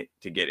to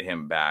get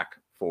him back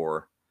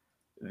for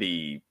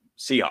the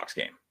Seahawks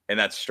game. And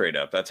that's straight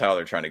up. That's how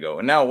they're trying to go.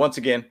 And now, once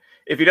again,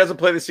 if he doesn't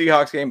play the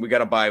Seahawks game, we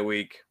got a bye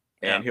week.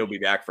 And he'll be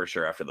back for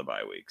sure after the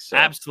bye week. So.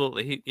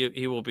 Absolutely,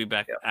 he will be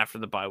back after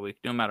the bye week,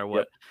 no matter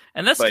what.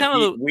 And that's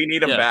kind of we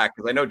need him back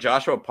because I know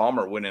Joshua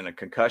Palmer went in a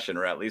concussion,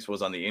 or at least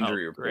was on the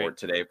injury report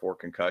today for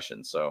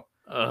concussion. So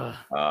I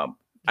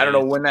don't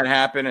know when that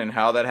happened and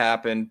how that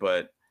happened,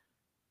 but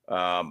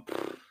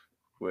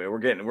we're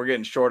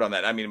getting short on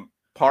that. I mean,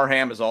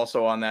 Parham is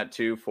also on that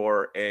too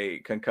for a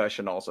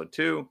concussion, also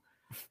too.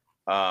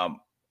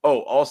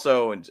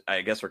 Also, and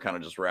I guess we're kind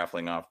of just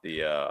raffling off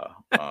the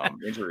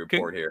injury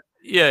report here.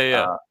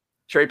 Yeah.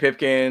 Trey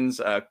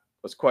Pipkins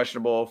was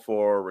questionable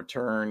for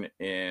return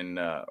in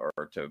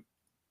or to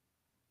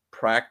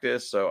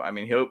practice. So, I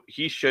mean,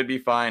 he should be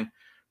fine.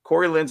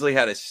 Corey Lindsley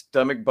had a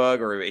stomach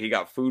bug or he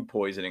got food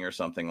poisoning or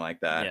something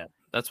like that. Yeah,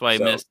 that's why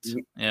he missed.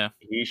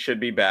 He should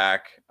be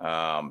back.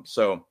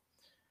 So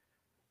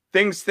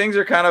things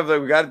are kind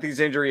of we got these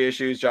injury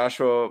issues.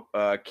 Joshua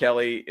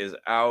Kelly is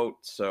out,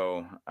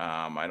 so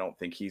I don't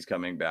think he's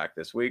coming back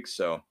this week.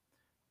 So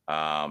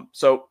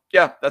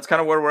that's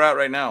kind of where we're at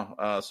right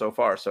now so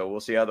far. So we'll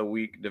see how the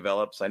week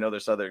develops. I know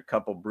there's other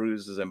couple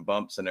bruises and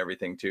bumps and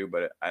everything too,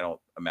 but I don't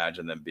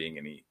imagine them being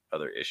any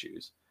other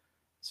issues.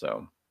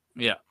 So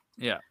yeah,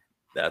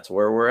 that's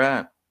where we're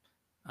at.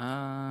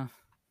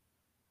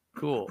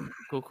 Cool.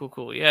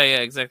 Yeah,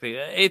 exactly.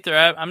 Aether,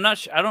 I'm not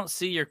sure. I don't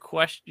see your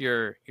question,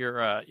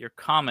 your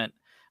comment.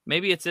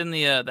 Maybe it's in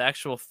the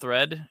actual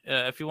thread.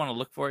 If you want to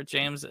look for it,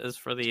 James, is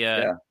for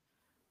the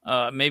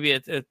maybe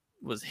it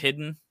was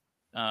hidden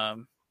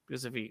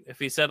because if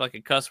he said like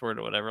a cuss word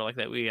or whatever like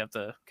that, we have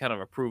to kind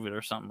of approve it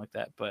or something like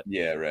that. But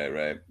yeah,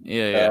 right.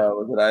 Yeah.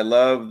 Was it I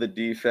love the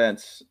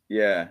defense?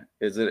 Yeah.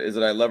 Is it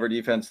I love our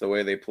defense the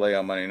way they play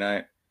on Monday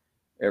night?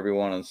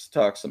 Everyone has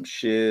talked some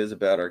shiz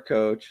about our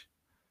coach.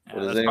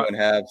 Well, does anyone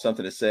have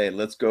something to say?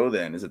 Let's go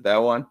then. Is it that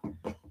one?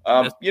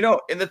 And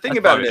the thing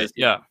about it is,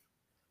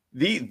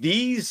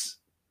 these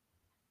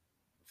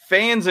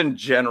fans in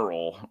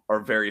general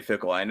are very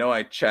fickle. I know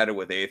I chatted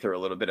with Aether a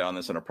little bit on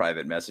this in a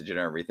private message and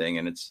everything,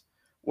 and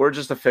we're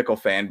just a fickle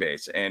fan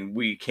base, and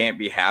we can't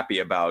be happy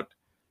about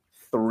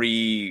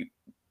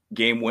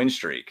 3-game win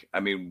streak.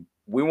 I mean,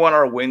 we want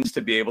our wins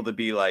to be able to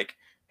be like,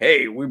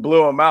 hey, we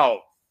blew them out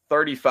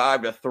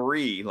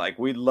 35-3. Like,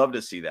 we'd love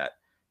to see that.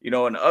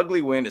 An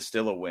ugly win is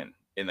still a win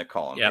in the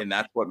column, and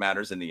that's what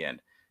matters in the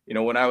end.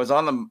 When I was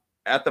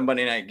at the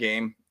Monday night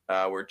game,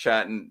 we're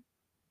chatting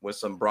with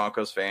some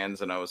Broncos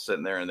fans, and I was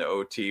sitting there in the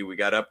OT. We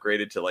got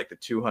upgraded to like the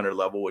 200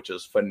 level, which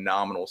is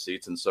phenomenal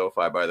seats in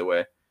SoFi, by the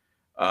way.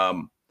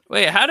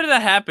 Wait, how did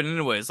that happen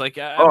anyways? Like,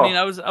 I mean,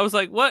 I was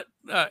like, what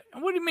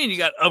do you mean you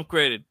got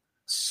upgraded?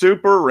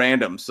 Super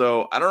random.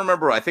 So I don't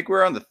remember. I think we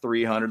were on the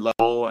 300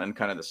 level and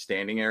kind of the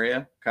standing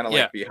area, kind of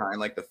like behind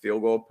like the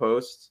field goal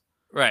posts.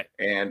 Right.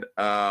 And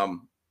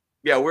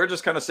we're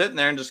just kind of sitting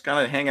there and just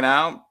kind of hanging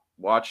out,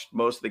 watched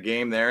most of the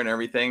game there and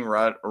everything,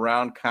 right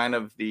around kind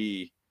of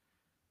the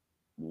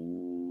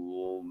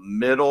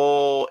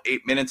middle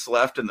 8 minutes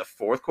left in the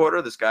fourth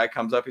quarter. This guy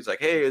comes up. He's like,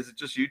 hey, is it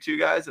just you two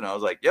guys? And I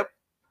was like, yep.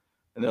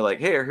 And they're like,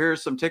 hey,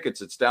 here's some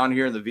tickets. It's down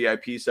here in the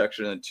VIP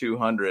section in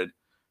 200.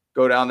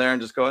 Go down there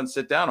and just go ahead and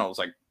sit down. I was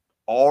like,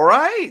 all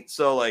right.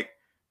 So like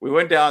we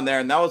went down there,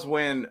 and that was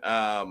when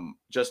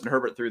Justin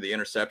Herbert threw the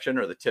interception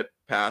or the tip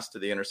pass to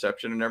the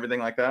interception and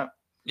everything like that.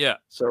 Yeah.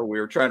 So we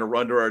were trying to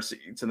run to our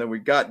seats, and then we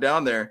got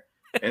down there,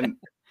 and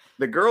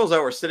the girls that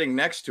were sitting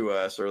next to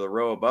us or the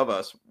row above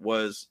us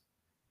was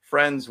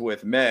friends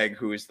with Meg,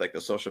 who is like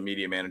the social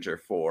media manager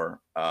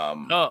for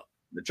the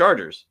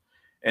Chargers.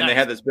 And they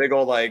had this big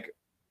old like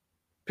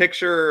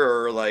picture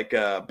or like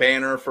a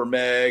banner for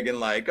Meg, and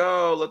like,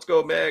 oh, let's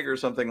go Meg or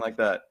something like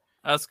that.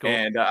 That's cool.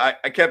 And I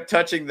kept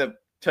touching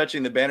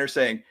the banner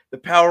saying, the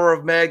power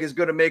of Meg is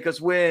going to make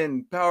us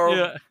win.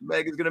 Of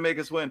Meg is going to make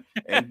us win.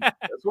 And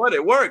that's what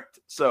it worked.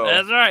 So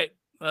that's right.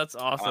 That's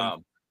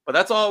awesome. But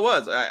that's all it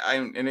was.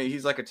 And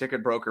he's like a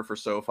ticket broker for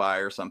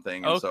SoFi or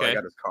something. And so I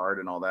got his card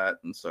and all that.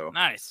 And so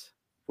nice.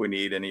 If we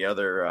need any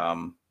other,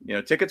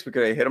 tickets, we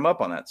could hit him up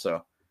on that.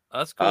 So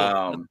that's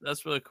cool.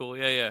 That's really cool.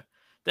 Yeah.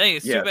 Dang,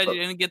 it's too bad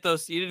you didn't get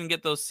those. You didn't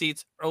get those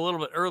seats a little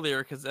bit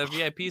earlier, because the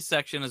VIP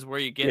section is where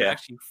you get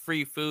actually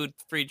free food,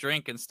 free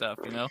drink, and stuff.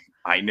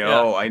 I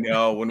know.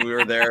 When we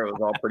were there, it was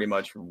all pretty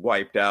much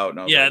wiped out. And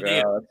I was like,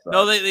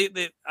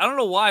 they I don't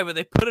know why, but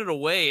they put it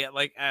away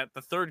at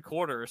the third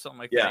quarter or something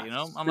like that.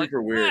 I'm like,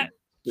 weird.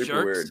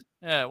 Super weird.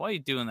 Yeah, why are you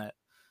doing that?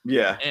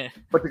 Yeah,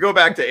 but to go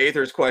back to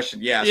Aether's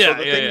question, so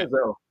the thing is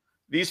though,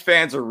 these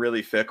fans are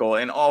really fickle,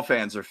 and all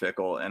fans are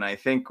fickle. And I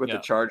think with the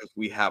Chargers,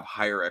 we have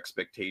higher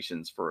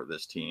expectations for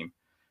this team,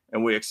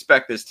 and we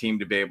expect this team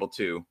to be able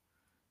to,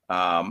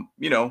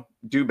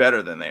 do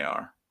better than they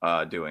are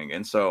doing.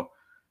 And so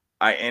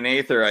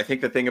Aether, I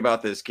think the thing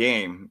about this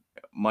game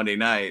Monday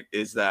night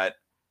is that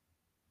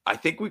I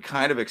think we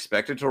kind of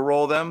expected to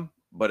roll them,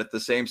 but at the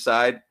same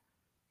side,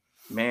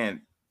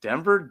 man,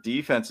 Denver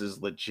defense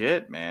is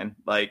legit, man.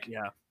 Like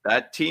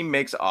that team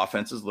makes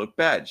offenses look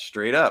bad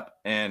straight up.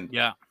 And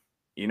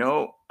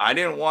I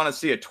didn't want to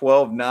see a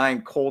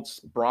 12-9 Colts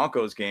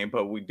Broncos game,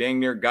 but we dang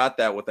near got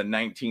that with a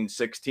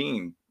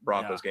 19-16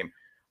 Broncos game.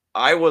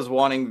 I was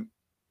wanting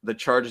the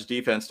Chargers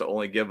defense to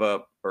only give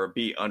up or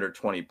be under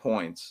 20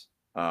 points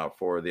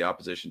for the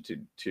opposition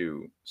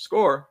to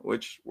score,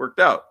 which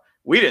worked out.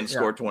 We didn't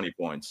score 20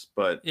 points,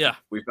 but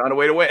we found a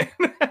way to win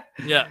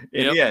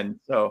in the end.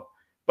 So,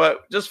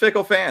 but just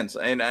fickle fans.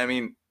 And I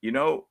mean,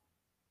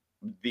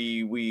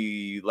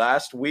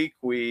 last week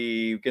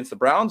against the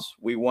Browns,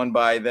 we won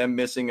by them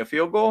missing a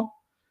field goal,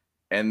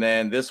 and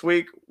then this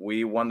week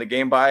we won the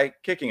game by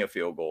kicking a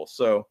field goal.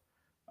 So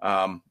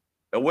a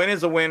win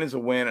is a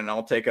win, and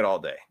I'll take it all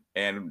day.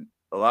 And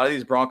a lot of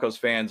these Broncos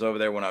fans over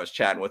there, when I was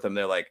chatting with them,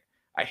 they're like,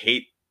 I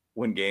hate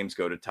when games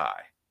go to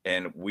tie,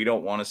 and we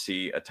don't want to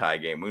see a tie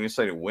game. We want to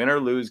say a win or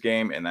lose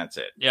game, and that's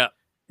it.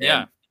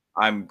 And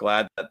I'm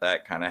glad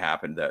that kind of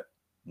happened, that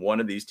one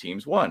of these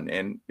teams won,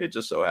 and it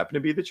just so happened to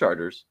be the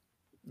Chargers.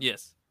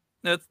 Yes,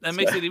 that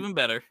makes it even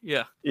better.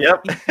 Yeah.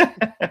 Yep.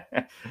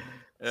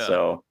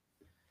 So,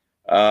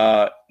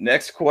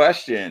 next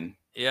question.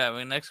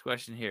 Yeah, next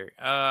question here.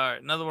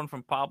 Another one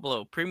from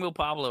Pablo, Primo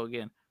Pablo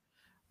again.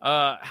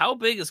 How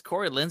big is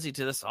Corey Lindsey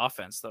to this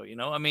offense, though?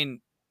 I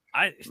mean,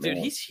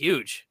 he's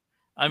huge.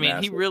 I mean,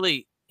 massive.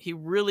 he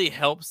really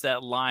helps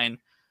that line,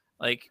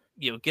 like,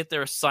 get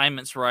their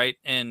assignments right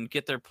and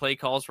get their play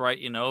calls right.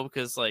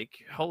 Because like,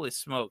 holy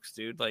smokes,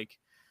 dude,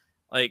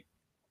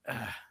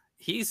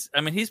 he's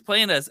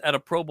playing at a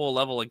Pro Bowl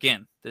level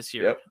again this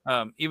year.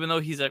 Yep. Even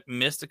though he's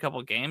missed a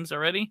couple games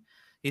already,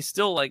 he's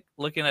still, like,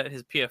 looking at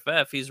his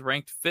PFF, he's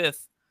ranked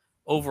 5th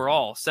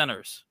overall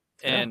centers.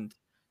 And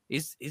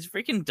he's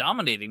freaking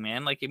dominating,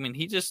 man. Like, I mean,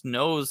 he just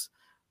knows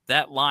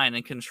that line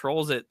and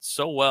controls it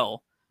so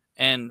well,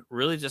 and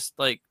really just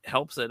like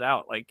helps it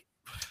out. Like,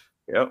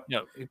 yep,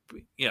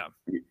 yeah.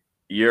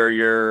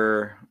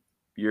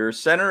 Your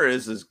center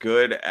is as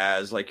good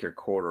as like your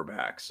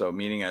quarterback. So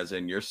meaning as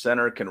in your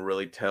center can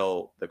really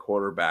tell the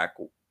quarterback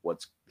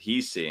what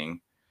he's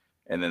seeing,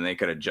 and then they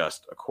could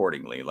adjust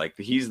accordingly. Like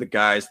he's the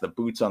guys, the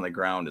boots on the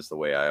ground is the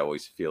way I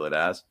always feel it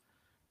as,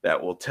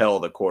 that will tell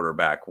the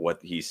quarterback what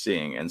he's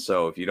seeing. And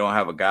so if you don't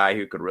have a guy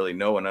who could really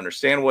know and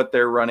understand what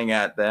they're running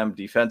at them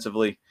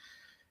defensively,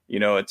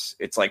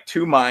 it's like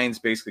two minds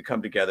basically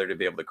come together to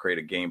be able to create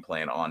a game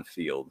plan on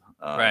field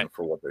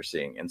for what they're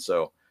seeing. And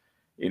so,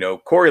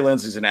 Corey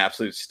Linsley's an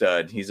absolute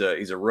stud. He's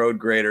a road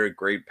grader,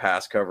 great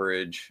pass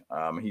coverage.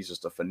 He's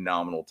just a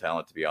phenomenal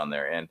talent to be on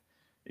there. And,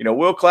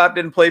 Will Clapp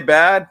didn't play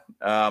bad.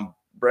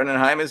 Brendan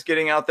Hyman's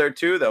getting out there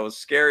too. That was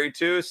scary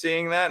too,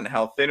 seeing that and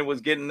how thin it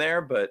was getting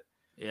there. But,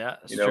 yeah,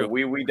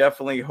 we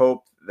definitely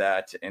hope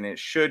that, and it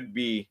should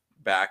be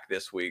back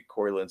this week.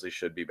 Corey Linsley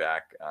should be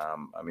back.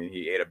 I mean,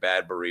 he ate a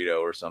bad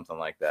burrito or something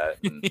like that.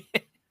 And,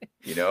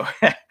 he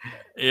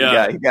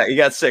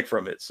got sick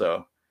from it.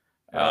 So,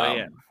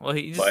 yeah. Well,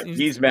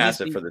 he's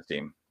massive for the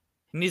team.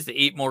 He needs to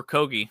eat more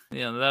kogi.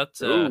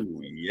 That's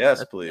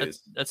yes,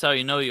 please. That's how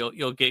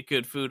you'll get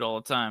good food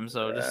all the time.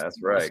 So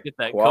that's right. Just get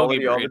that quality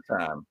kogi all the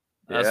time.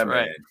 That's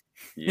right. Man.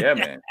 Yeah,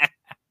 man.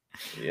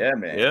 Yeah,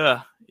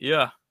 man.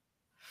 Yeah.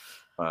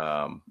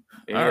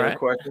 Any other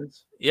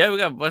questions? Yeah, we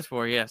got a bunch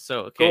more. Yeah.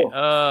 So okay.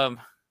 Cool.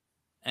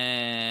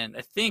 And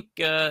I think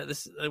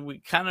we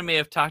kind of may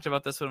have talked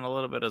about this one a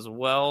little bit as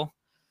well.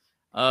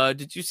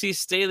 Did you see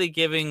Staley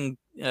giving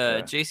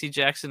J.C.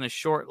 Jackson a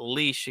short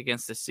leash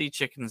against the Sea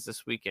Chickens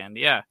this weekend?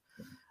 Yeah.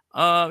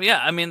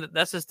 I mean,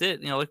 that's just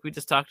it. Like we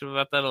just talked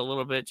about that a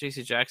little bit.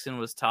 J.C. Jackson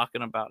was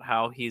talking about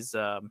how he's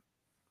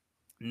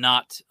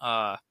not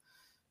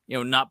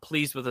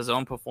pleased with his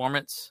own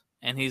performance,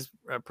 and he's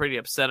pretty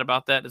upset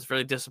about that. It's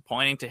really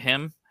disappointing to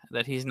him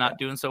that he's not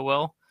doing so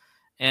well.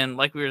 And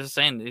like we were just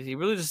saying, he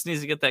really just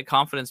needs to get that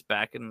confidence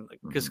back. And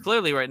because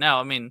clearly right now,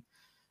 I mean,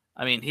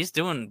 he's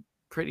doing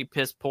pretty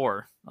piss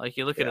poor. Like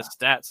you look at his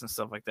stats and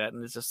stuff like that,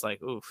 and it's just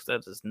like, oof,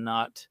 this is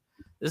not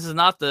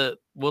the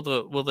real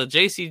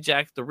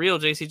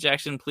JC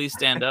Jackson please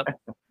stand up.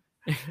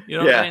 What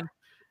I mean?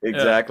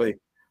 Exactly.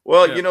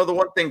 Well, the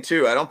one thing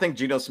too, I don't think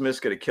Geno Smith's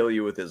going to kill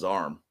you with his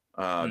arm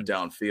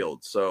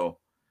downfield. So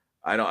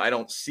I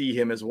don't see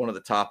him as one of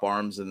the top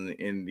arms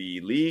in the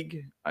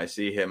league. I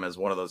see him as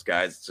one of those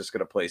guys that's just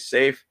going to play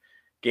safe,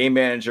 game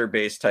manager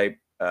based type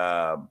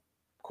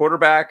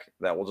quarterback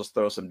that will just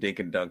throw some dink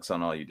and dunks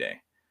on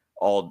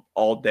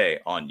all day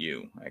on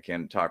you. I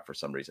can't talk for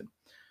some reason.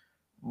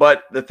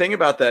 But the thing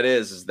about that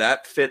is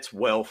that fits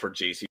well for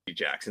JC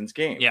Jackson's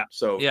game. Yeah.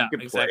 So he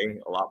could play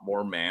a lot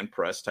more man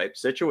press type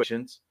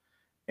situations,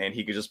 and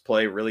he could just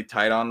play really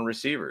tight on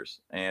receivers.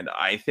 And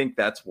I think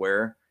that's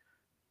where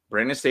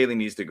Brandon Staley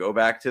needs to go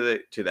back to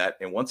that.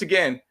 And once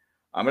again,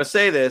 I'm going to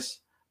say this.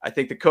 I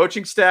think the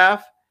coaching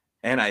staff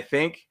and I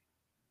think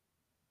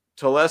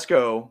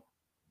Telesco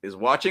is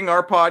watching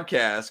our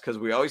podcast, because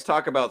we always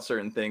talk about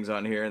certain things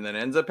on here and then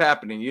ends up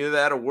happening. Either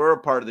that or we're a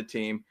part of the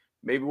team.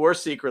 Maybe we're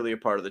secretly a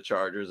part of the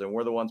Chargers and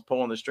we're the ones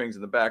pulling the strings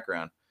in the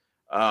background.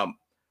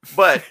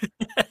 But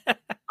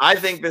I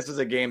think this is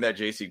a game that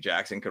JC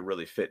Jackson could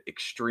really fit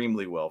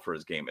extremely well for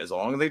his game. As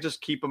long as they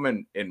just keep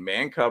him in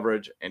man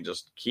coverage and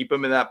just keep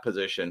him in that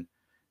position.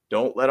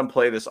 Don't let him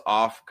play this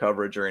off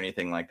coverage or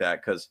anything like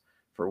that, because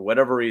for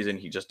whatever reason,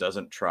 he just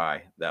doesn't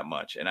try that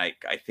much. And I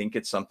think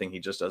it's something he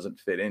just doesn't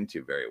fit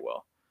into very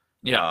well.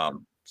 Yeah.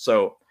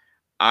 So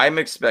I'm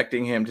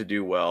expecting him to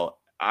do well.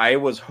 I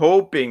was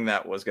hoping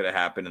that was going to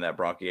happen in that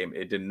Bronco game.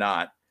 It did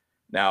not.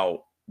 Now,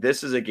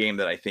 this is a game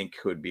that I think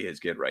could be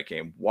his get right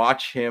game.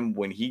 Watch him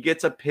when he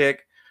gets a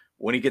pick,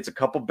 when he gets a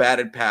couple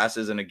batted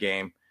passes in a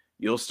game,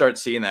 you'll start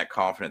seeing that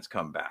confidence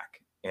come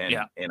back. And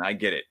I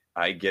get it.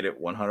 I get it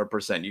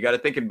 100%. You got to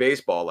think in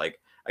baseball, like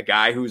a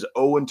guy who's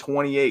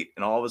 0-28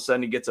 and all of a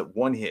sudden he gets a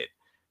one hit.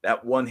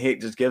 That one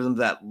hit just gives him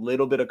that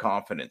little bit of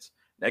confidence.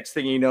 Next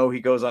thing you know, he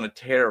goes on a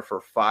tear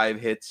for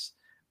 5 hits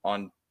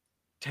on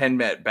 10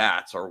 met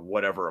bats or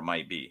whatever it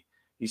might be.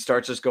 He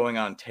starts just going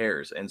on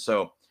tears. And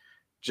so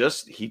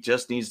he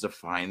just needs to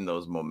find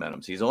those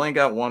momentums. He's only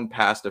got one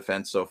pass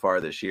defense so far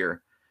this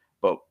year,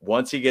 but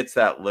once he gets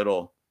that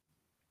little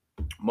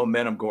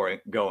momentum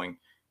going,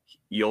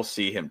 you'll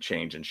see him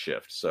change and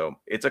shift. So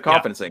it's a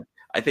confidence thing.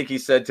 I think he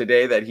said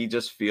today that he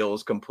just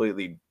feels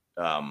completely,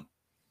 but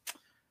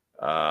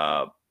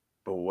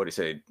what do you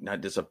say?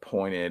 Not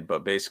disappointed,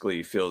 but basically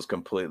he feels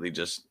completely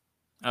just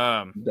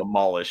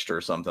demolished or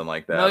something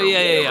like that. Oh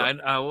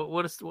yeah.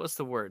 What's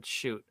the word?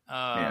 Shoot.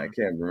 I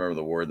can't remember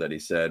the word that he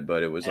said,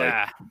 but it was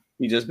like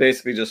he just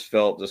basically just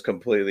felt just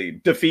completely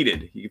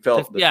defeated. He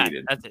felt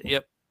defeated. That's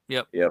it.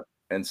 Yep.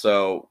 And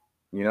so,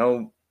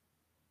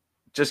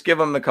 just give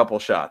him a couple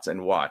shots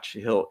and watch.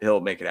 He'll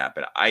make it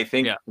happen. I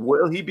think.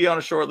 Will he be on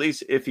a short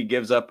leash if he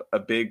gives up a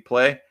big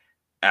play?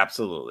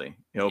 Absolutely.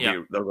 They'll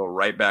go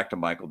right back to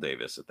Michael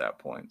Davis at that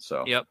point.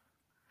 So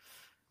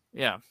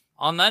Yeah.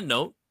 On that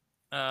note,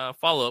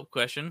 follow-up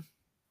question.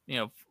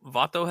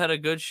 Vato had a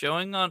good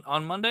showing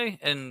on Monday,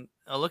 and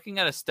looking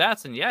at his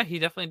stats, and yeah, he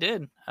definitely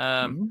did.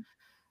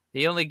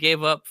 He only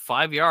gave up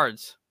 5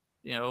 yards,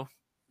 in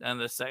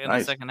the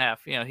second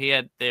half.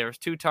 There was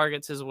 2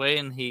 targets his way,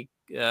 and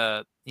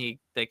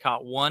they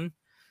caught one,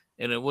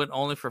 and it went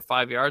only for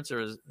 5 yards. There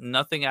was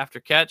nothing after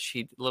catch.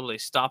 He literally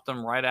stopped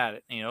them right at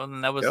it,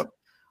 and that was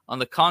on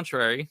the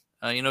contrary.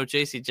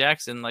 J.C.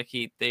 Jackson,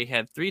 they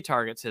had 3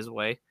 targets his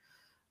way.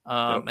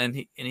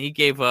 And he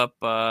gave up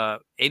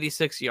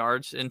 86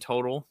 yards in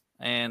total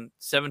and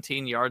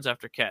 17 yards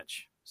after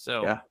catch.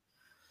 So,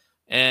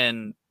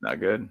 and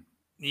not good.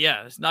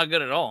 Yeah, it's not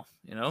good at all.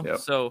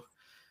 So,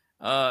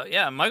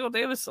 Michael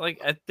Davis,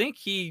 I think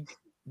he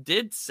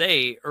did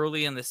say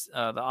early in this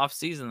the off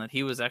season that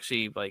he was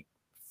actually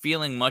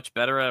feeling much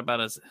better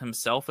about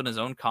himself and his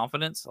own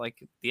confidence. At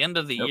the end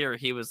of the year,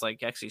 he was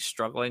actually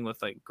struggling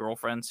with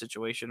girlfriend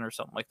situation or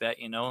something like that,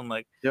 and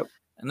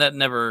and that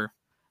never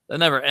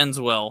ends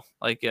well,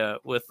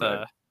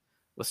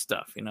 with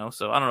stuff,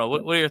 So I don't know.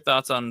 What are your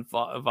thoughts on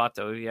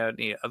Vato? Do you have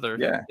any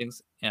other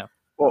things? Yeah.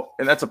 Well,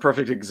 and that's a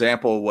perfect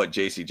example of what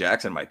J.C.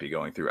 Jackson might be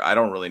going through. I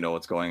don't really know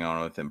what's going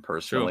on with him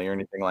personally or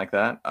anything like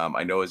that.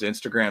 I know his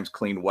Instagram's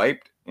clean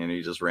wiped, and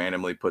he just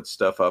randomly puts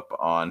stuff up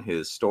on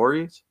his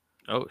stories.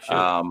 Oh,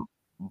 shit.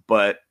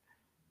 But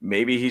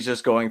maybe he's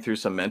just going through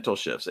some mental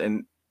shifts.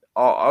 And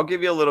I'll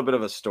give you a little bit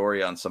of a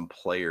story on some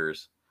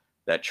players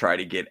that try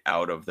to get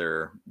out of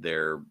their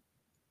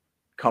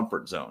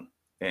comfort zone.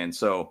 And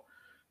so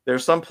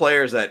there's some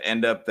players that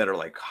end up that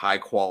are high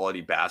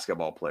quality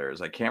basketball players.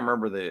 I can't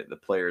remember the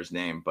player's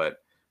name, but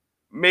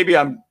maybe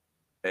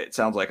it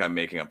sounds like I'm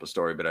making up a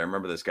story, but I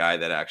remember this guy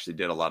that actually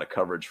did a lot of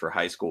coverage for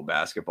high school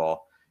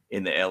basketball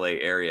in the LA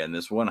area. And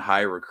this one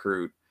high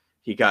recruit,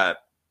 he got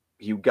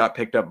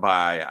picked up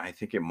by, I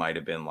think it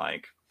might've been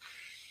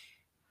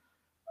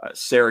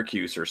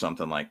Syracuse or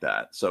something like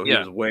that. So he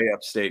was way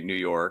upstate New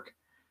York.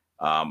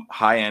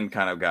 High end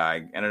kind of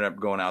guy, ended up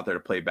going out there to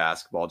play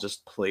basketball,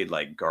 just played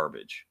like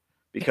garbage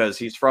because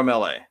he's from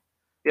LA.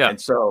 Yeah. And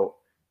so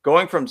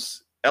going from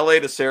LA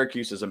to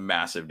Syracuse is a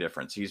massive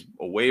difference. He's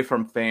away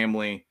from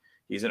family.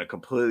 He's in a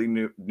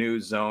completely new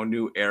zone,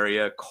 new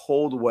area,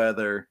 cold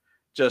weather,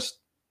 just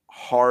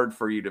hard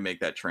for you to make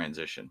that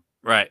transition.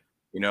 Right.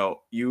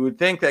 You would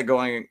think that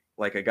going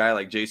like a guy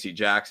like J.C.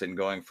 Jackson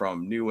going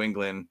from New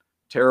England,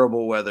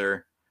 terrible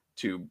weather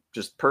to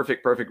just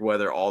perfect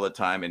weather all the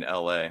time in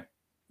LA.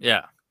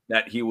 Yeah.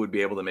 That he would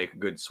be able to make a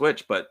good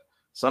switch. But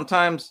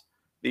sometimes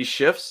these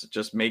shifts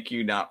just make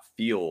you not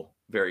feel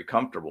very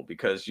comfortable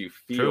because you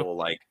feel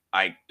like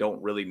I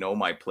don't really know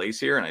my place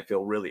here and I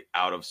feel really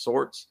out of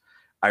sorts.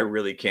 I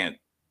really can't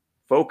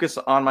focus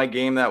on my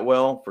game that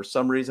well. For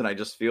some reason, I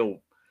just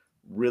feel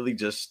really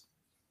just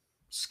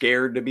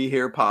scared to be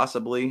here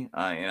possibly.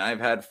 And I've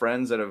had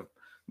friends that have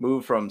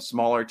moved from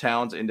smaller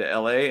towns into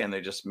LA and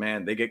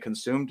they get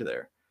consumed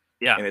there.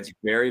 Yeah. And it's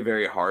very,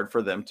 very hard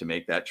for them to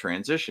make that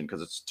transition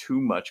because it's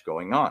too much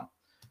going on.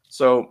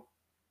 So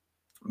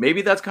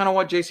maybe that's kind of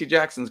what JC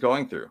Jackson's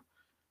going through.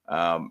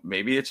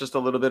 Maybe it's just a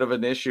little bit of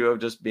an issue of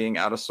just being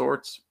out of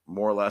sorts,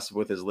 more or less,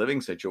 with his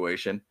living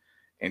situation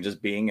and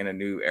just being in a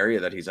new area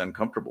that he's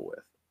uncomfortable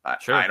with.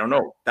 I don't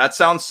know. That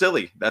sounds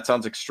silly. That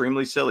sounds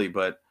extremely silly,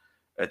 but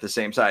at the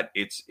same side,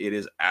 it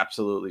is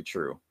absolutely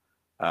true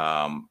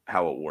how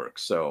it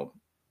works. So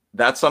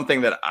that's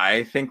something that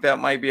I think that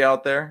might be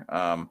out there.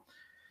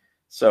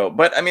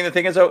 But I mean, the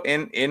thing is, though,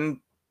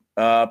 in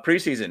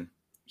preseason,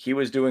 he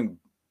was doing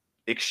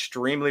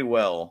extremely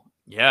well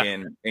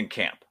in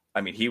camp. I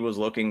mean, he was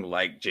looking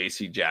like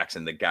J.C.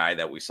 Jackson, the guy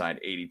that we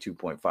signed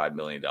 $82.5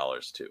 million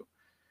to.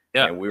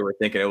 Yeah. And we were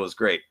thinking it was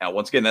great. Now,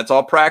 once again, that's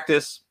all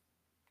practice,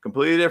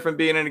 completely different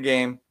being in a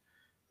game.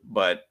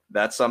 But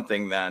that's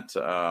something that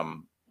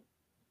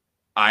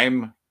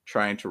I'm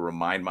trying to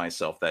remind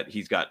myself that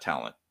he's got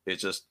talent.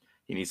 It's just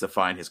he needs to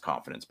find his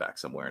confidence back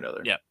somewhere or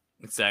another. Yeah,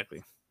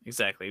 exactly.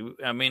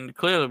 I mean,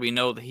 clearly we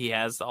know that he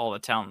has all the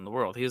talent in the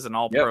world. He's an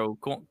all-pro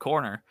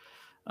corner.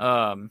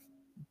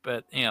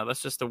 But,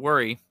 that's just a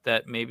worry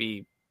that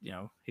maybe,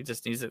 he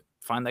just needs to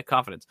find that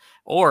confidence.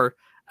 Or,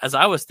 as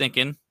I was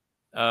thinking,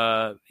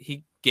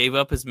 he gave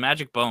up his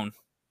magic bone.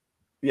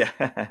 Yeah,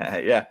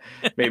 yeah.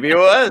 Maybe it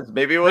was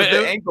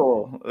the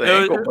ankle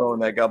bone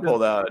that got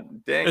pulled out.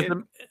 Dang it!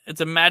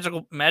 It's a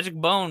magic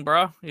bone,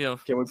 bro.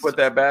 Can we put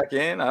that back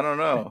in? I don't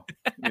know.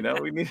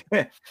 We need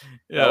that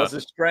was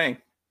his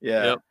strength.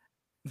 Yeah. Yep.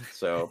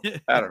 So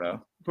I don't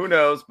know. Who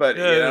knows? But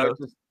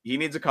he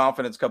needs a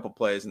confidence couple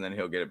plays and then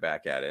he'll get it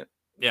back at it.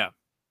 Yeah,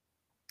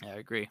 I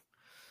agree.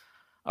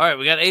 All right,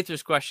 we got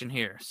Aether's question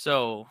here.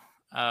 So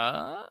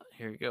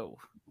here we go.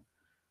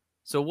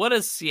 So what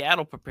is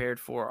Seattle prepared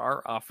for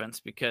our offense?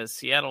 Because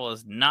Seattle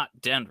is not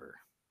Denver,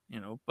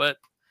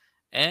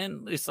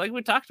 and it's like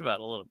we talked about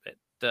a little bit.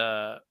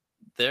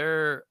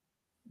 Their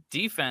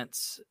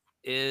defense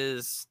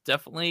is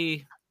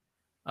definitely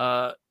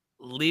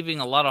leaving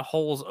a lot of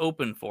holes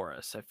open for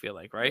us, I feel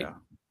like, right?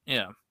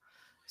 Yeah.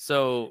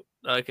 So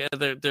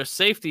their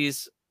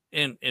safeties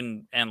and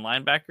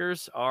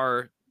linebackers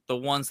are the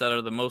ones that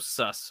are the most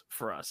sus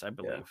for us, I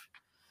believe. Yeah.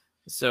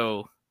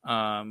 So,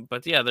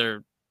 but yeah,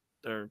 they're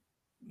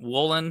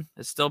Woolen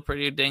is still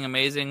pretty dang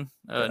amazing.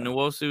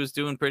 Nwosu is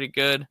doing pretty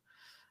good.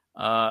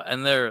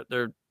 And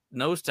their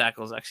nose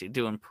tackle is actually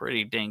doing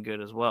pretty dang good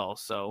as well.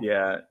 So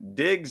yeah,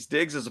 Diggs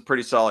is a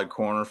pretty solid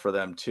corner for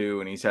them too,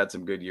 and he's had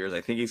some good years.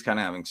 I think he's kind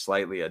of having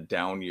slightly a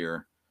down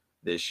year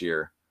this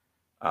year,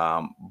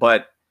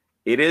 but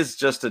it is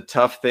just a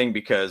tough thing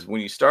because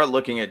when you start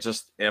looking at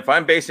just, if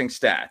I'm basing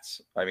stats,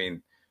 I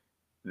mean,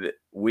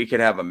 we could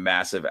have a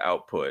massive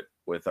output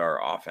with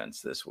our offense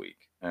this week.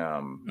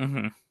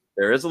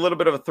 There is a little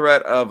bit of a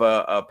threat of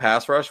a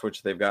pass rush,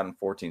 which they've gotten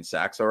 14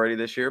 sacks already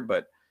this year,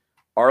 but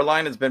our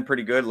line has been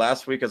pretty good.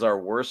 Last week is our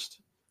worst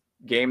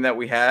game that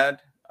we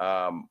had.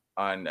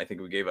 I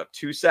think we gave up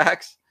 2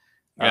 sacks,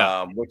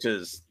 which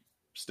is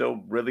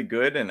still really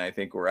good. And I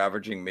think we're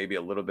averaging maybe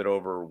a little bit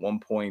over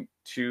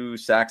 1.2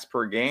 sacks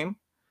per game.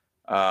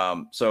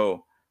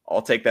 So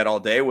I'll take that all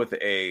day with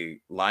a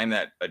line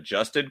that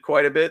adjusted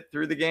quite a bit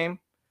through the game.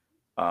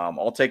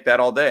 I'll take that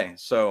all day.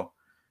 So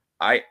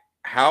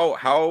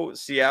how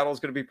Seattle is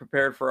going to be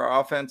prepared for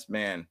our offense,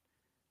 man,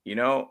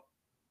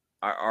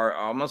 our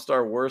almost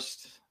our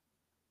worst.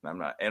 I'm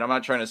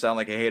not trying to sound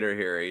like a hater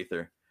here,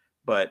 Ether,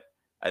 but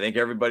I think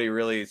everybody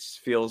really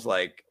feels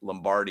like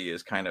Lombardi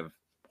is kind of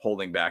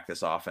holding back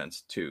this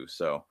offense too.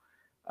 So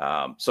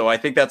I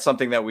think that's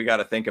something that we got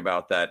to think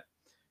about, that,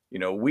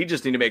 we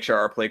just need to make sure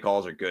our play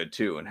calls are good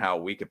too, and how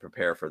we can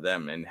prepare for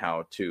them and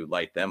how to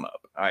light them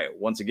up.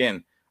 Once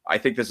again, I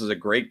think this is a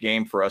great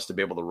game for us to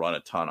be able to run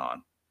a ton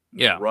on.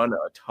 Yeah. Run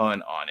a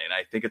ton on it. And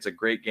I think it's a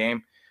great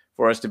game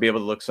for us to be able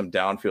to look some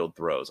downfield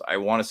throws. I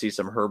want to see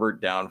some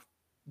Herbert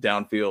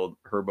downfield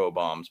Herbo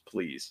bombs,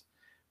 please.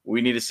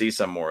 We need to see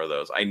some more of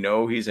those. I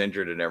know he's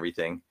injured and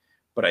everything,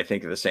 but I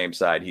think at the same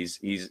side, he's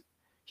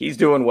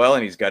doing well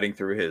and he's gutting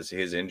through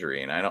his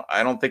injury. And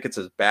I don't think it's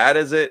as bad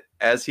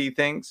as he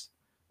thinks,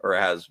 or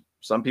as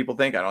some people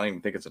think. I don't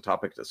even think it's a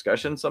topic of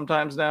discussion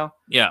sometimes now.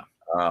 Yeah.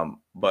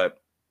 But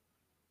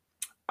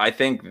I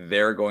think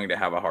they're going to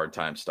have a hard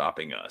time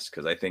stopping us,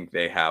 because I think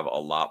they have a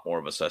lot more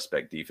of a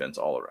suspect defense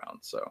all around.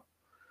 So,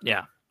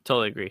 yeah,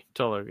 totally agree.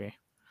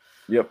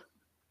 Yep.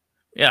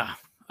 Yeah.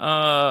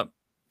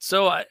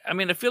 So I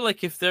mean, I feel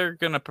like if they're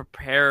going to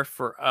prepare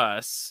for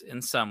us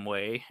in some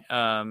way,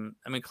 I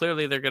mean,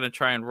 clearly they're going to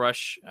try and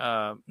rush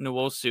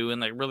Nwosu and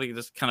like really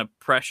just kind of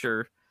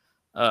pressure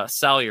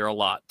Salyer a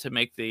lot to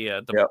make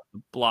the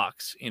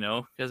blocks,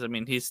 because I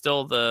mean, he's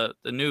still the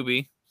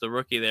newbie, the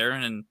rookie there,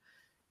 and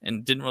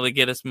didn't really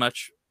get as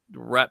much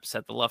reps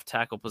at the left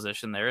tackle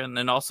position there. And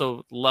then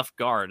also left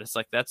guard. It's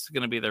like, that's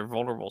going to be their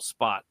vulnerable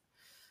spot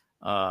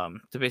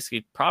to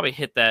basically probably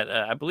hit that.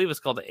 I believe it's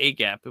called the A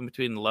gap in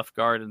between the left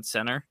guard and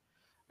center.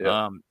 They're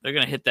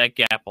going to hit that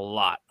gap a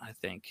lot, I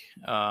think.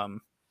 And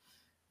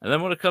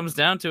then when it comes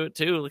down to it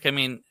too, like, I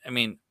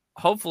mean,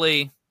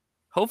 hopefully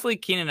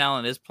Keenan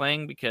Allen is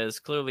playing,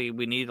 because clearly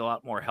we need a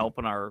lot more help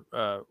in our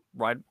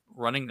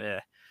running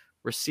the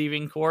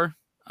receiving core.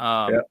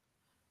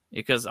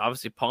 Because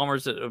obviously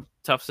Palmer's a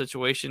tough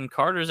situation.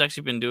 Carter's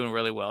actually been doing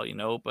really well,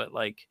 but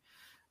like,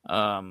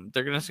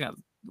 they're going to,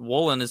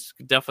 Woolen is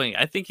definitely,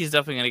 I think he's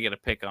definitely going to get a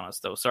pick on us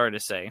though. Sorry to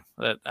say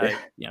that. I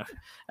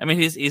mean,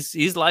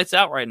 he's lights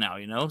out right now,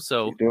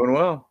 so he's doing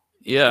well.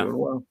 Yeah. Doing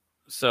well.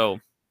 So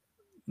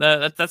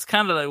that's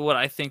kind of like what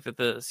I think that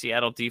the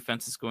Seattle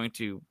defense is going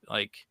to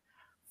like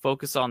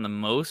focus on the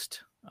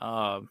most.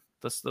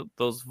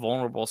 Those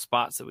vulnerable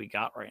spots that we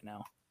got right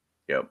now.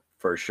 Yep.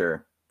 For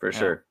sure.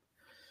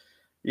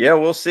 Yeah,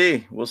 we'll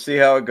see. We'll see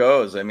how it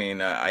goes. I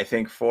mean, I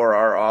think for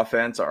our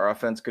offense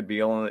can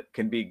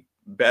be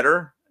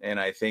better, and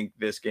I think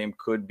this game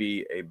could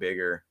be a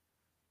bigger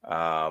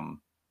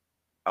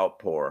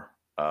outpour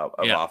of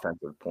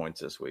offensive points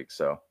this week.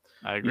 So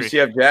I agree.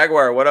 UCF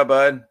Jaguar, what up,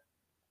 bud?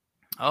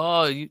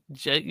 Oh,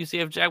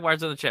 UCF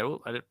Jaguars in the chat.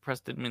 Oh, I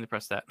didn't mean to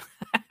press that.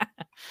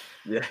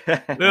 Yeah.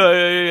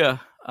 Yeah.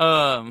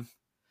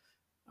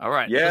 All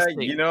right. Yeah,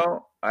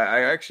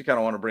 I actually kind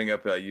of want to bring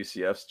up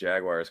UCF's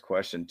Jaguars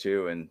question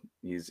too, and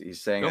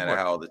he's saying that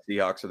how the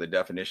Seahawks are the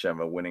definition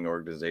of a winning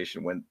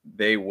organization when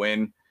they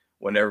win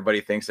when everybody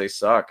thinks they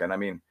suck. And I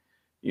mean,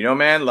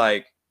 man,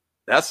 like,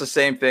 that's the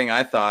same thing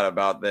I thought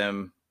about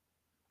them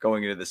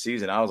going into the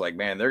season. I was like,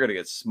 man, they're gonna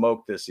get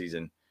smoked this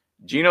season.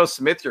 Geno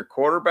Smith, your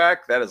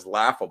quarterback, that is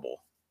laughable.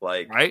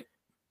 Like, right?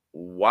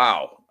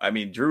 Wow. I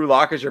mean, Drew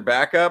Lock is your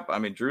backup. I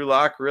mean, Drew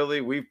Lock,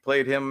 really, we've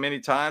played him many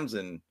times,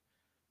 and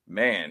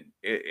man,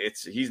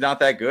 he's not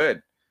that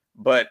good.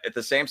 But at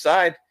the same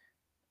side,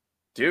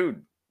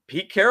 dude,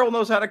 Pete Carroll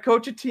knows how to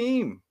coach a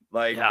team.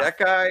 Like, that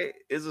guy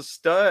is a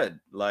stud.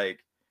 Like,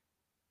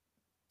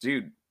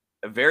 dude,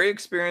 a very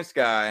experienced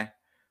guy.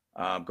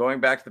 Going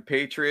back to the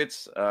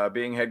Patriots,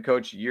 being head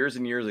coach years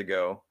and years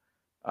ago,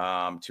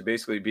 to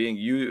basically being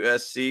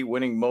USC,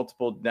 winning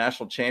multiple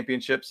national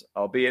championships,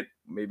 albeit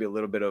maybe a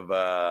little bit of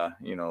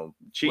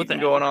cheating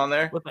going on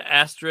there with the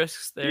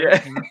asterisks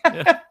there.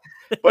 Yeah.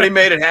 But he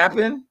made it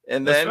happen,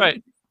 and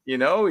then he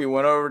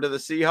went over to the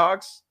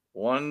Seahawks,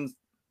 won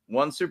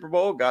Super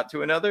Bowl, got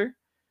to another.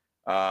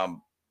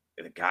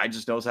 the guy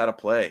just knows how to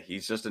play.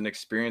 He's just an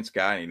experienced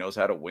guy, and he knows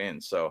how to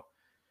win. So,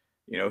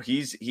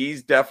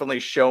 he's definitely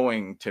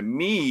showing to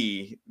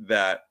me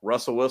that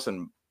Russell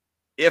Wilson,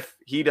 if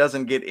he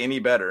doesn't get any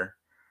better,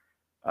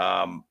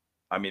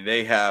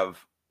 they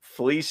have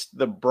fleeced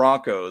the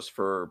Broncos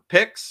for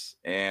picks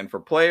and for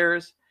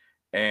players,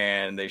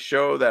 and they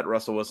show that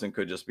Russell Wilson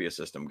could just be a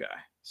system guy.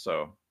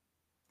 So,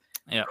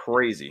 yeah,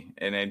 crazy.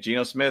 And then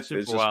Geno Smith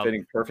is just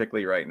fitting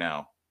perfectly right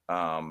now.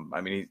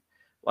 He,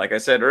 like I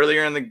said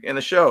earlier in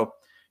the show,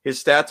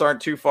 his stats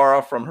aren't too far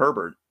off from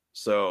Herbert.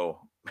 So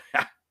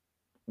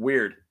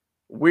weird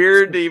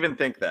to even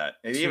think that,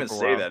 and even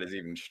say that is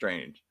even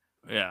strange.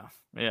 Yeah.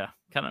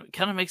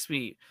 Kind of makes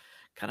me.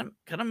 Kind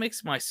of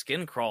makes my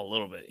skin crawl a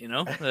little bit,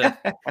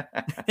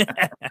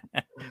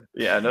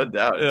 Yeah, no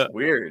doubt. It's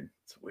weird.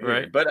 It's weird.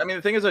 Right. But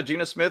the thing is that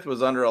Geno Smith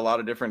was under a lot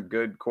of different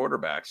good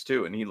quarterbacks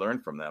too, and he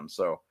learned from them.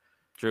 So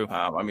true.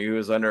 He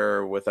was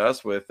under with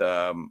us with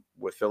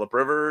Phillip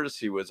Rivers.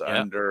 He was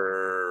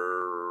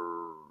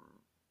under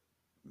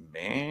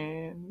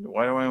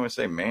why do I want to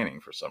say Manning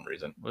for some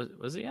reason?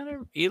 Was he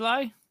under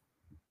Eli?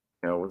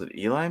 Was it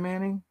Eli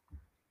Manning?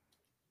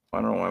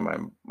 I don't know why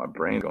my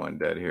brain's going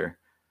dead here.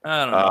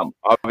 I don't know.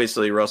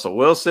 Obviously, Russell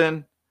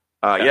Wilson.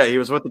 Yeah, he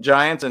was with the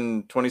Giants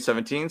in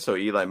 2017. So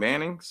Eli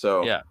Manning.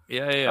 So yeah.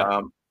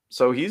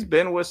 So he's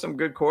been with some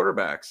good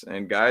quarterbacks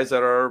and guys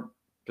that are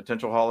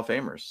potential Hall of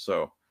Famers.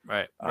 So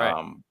right.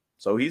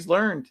 So he's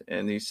learned,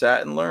 and he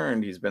sat and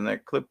learned. He's been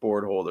that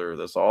clipboard holder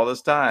all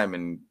this time,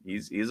 and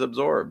he's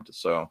absorbed.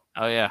 So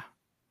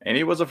and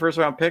he was a first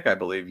round pick, I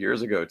believe,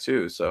 years ago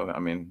too. So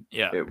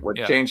what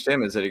changed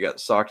him is that he got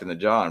socked in the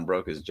jaw and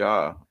broke his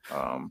jaw.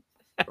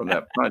 From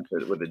that punch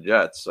with the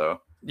Jets. So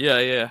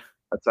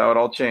that's how it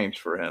all changed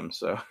for him.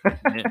 So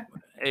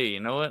hey, you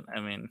know what?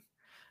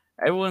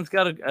 Everyone's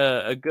got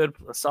a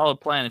solid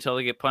plan until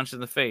they get punched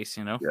in the face,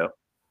 Yep.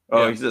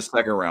 Oh, he's a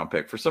second round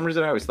pick. For some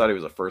reason, I always thought he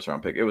was a first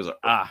round pick. It was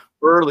an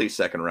early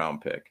second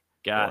round pick.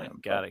 Got it.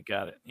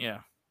 Yeah.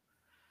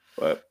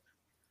 But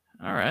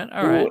all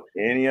right.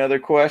 Any other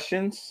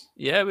questions?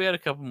 Yeah, we had a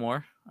couple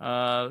more.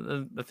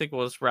 I think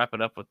we'll just wrap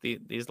it up with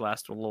these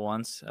last little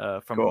ones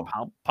from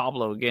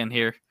Pablo again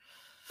here.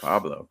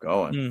 Pablo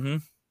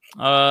going.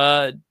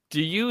 Mm-hmm.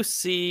 Do you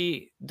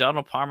see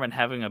Donald Parham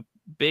having a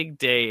big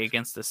day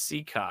against the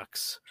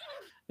Seahawks?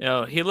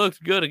 He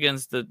looked good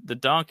against the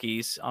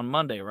Donkeys on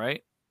Monday,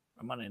 right?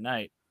 On Monday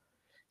night.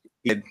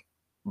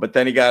 But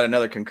then he got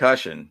another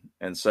concussion,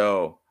 and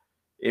so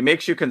it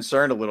makes you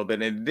concerned a little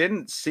bit. And it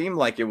didn't seem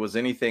like it was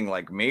anything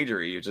like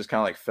major. He just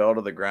kind of like fell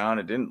to the ground.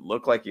 It didn't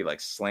look like he like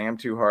slammed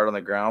too hard on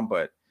the ground,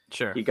 but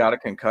he got a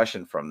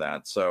concussion from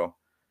that. So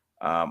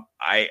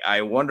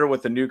I wonder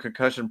with the new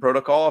concussion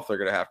protocol if they're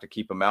going to have to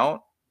keep him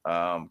out,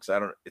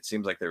 because it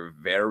seems like they're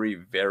very,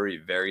 very,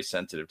 very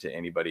sensitive to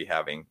anybody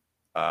having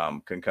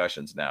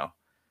concussions now.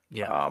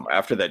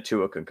 After that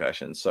Tua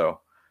concussion.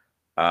 So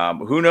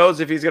who knows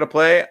if he's going to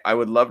play? I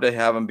would love to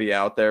have him be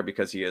out there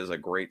because he is a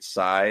great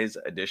size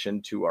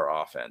addition to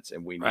our offense,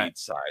 and we need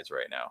size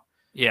right now.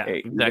 Yeah,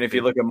 exactly. Even if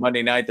you look at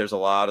Monday night, there's a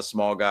lot of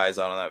small guys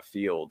out on that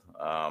field.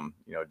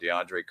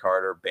 DeAndre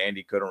Carter,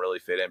 Bandy couldn't really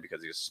fit in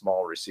because he's a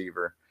small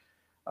receiver.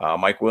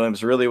 Mike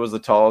Williams really was the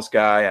tallest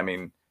guy.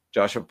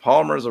 Joshua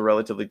Palmer is a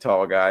relatively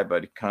tall guy,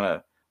 but he kind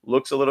of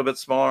looks a little bit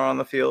smaller on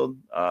the field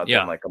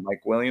than like a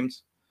Mike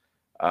Williams.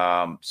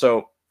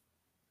 So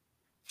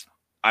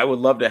I would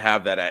love to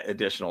have that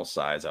additional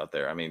size out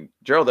there.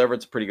 Gerald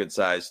Everett's a pretty good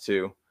size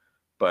too,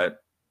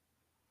 but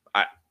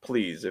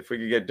please, if we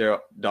could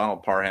get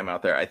Donald Parham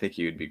out there, I think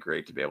he would be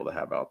great to be able to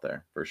have out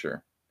there for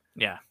sure.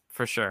 Yeah,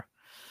 for sure.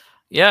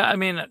 Yeah,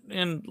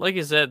 and like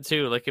you said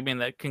too,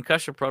 that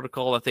concussion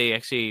protocol that they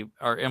actually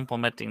are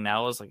implementing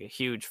now is like a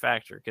huge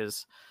factor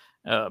because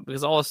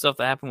all the stuff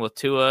that happened with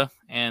Tua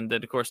and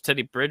then of course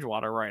Teddy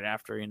Bridgewater right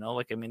after,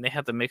 they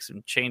have to make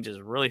some changes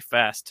really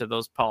fast to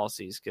those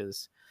policies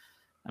because,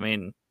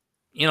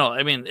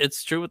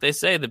 it's true what they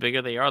say: the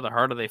bigger they are, the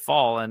harder they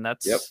fall, and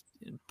that's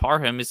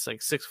Parham is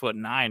like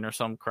 6'9" or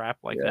some crap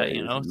like that,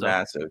 So,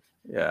 massive,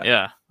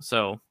 yeah.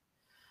 So,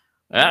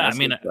 I'd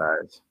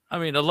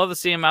love to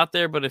see him out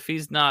there, but if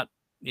he's not,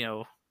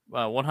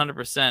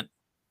 100%,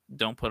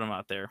 don't put him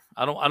out there.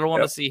 I don't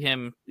want to see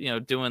him,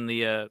 doing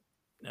the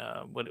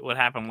what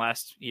happened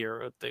last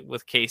year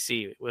with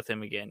KC with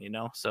him again,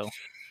 So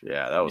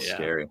that was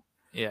scary.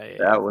 Yeah,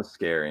 that was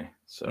scary.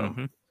 So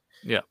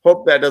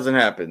hope that doesn't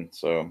happen.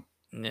 So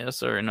yes,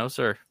 sir. No,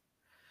 sir.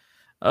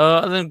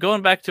 And then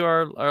going back to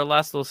our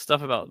last little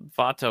stuff about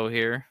Vato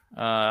here,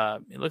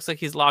 it looks like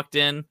he's locked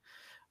in.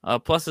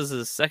 Plus, this is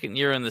his second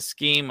year in the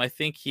scheme. I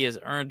think he has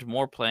earned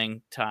more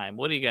playing time.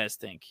 What do you guys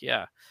think?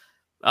 Yeah.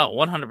 Oh,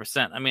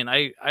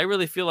 100%. I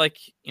really feel like,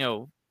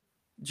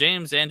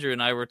 James, Andrew,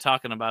 and I were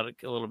talking about it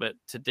a little bit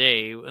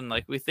today, and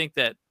we think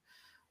that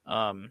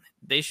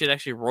they should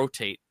actually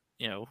rotate,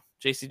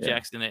 J.C.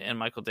 Jackson and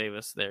Michael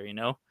Davis there,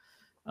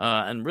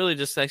 and really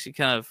just actually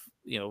kind of,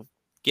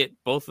 get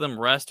both of them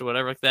rest or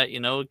whatever like that,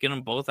 get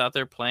them both out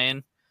there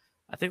playing.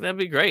 I think that'd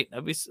be great.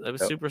 That'd be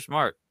super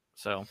smart.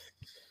 So.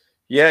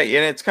 Yeah,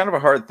 and it's kind of a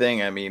hard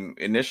thing. I mean,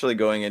 initially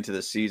going into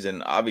the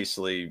season,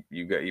 obviously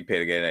you paid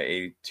a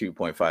guy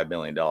 $82.5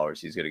 million.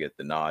 He's going to get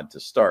the nod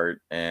to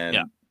start. And,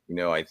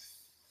 I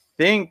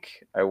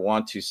think I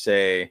want to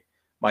say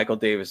Michael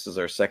Davis is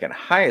our second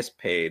highest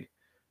paid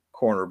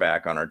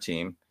cornerback on our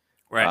team.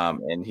 Right.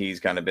 And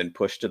he's kind of been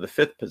pushed to the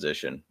 5th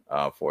position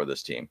for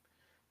this team.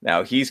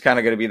 Now he's kind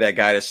of going to be that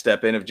guy to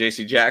step in if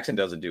JC Jackson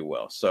doesn't do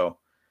well. So,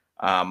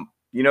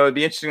 it'd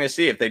be interesting to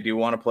see if they do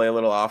want to play a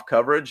little off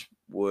coverage.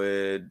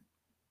 Would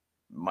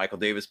Michael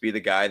Davis be the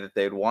guy that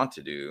they'd want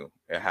to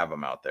have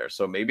him out there?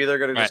 So maybe they're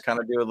going to just kind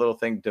of do a little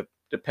thing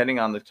depending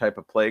on the type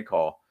of play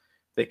call.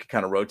 They could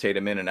kind of rotate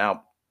him in and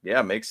out.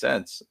 Yeah, makes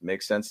sense.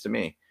 Makes sense to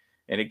me.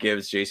 And it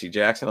gives JC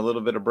Jackson a little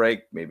bit of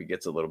break, maybe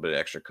gets a little bit of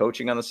extra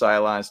coaching on the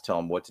sidelines, tell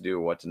him what to do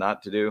or what to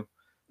not to do.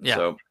 Yeah.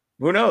 So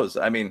who knows?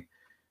 I mean,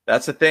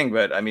 that's the thing.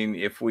 But I mean,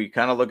 if we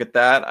kind of look at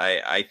that,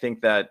 I think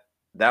that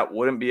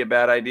wouldn't be a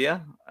bad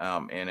idea.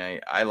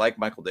 And I like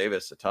Michael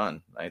Davis a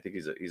ton. I think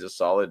he's a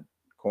solid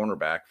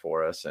cornerback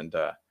for us. And,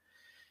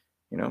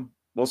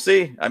 we'll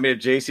see. I mean,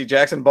 if JC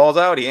Jackson balls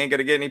out, he ain't going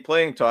to get any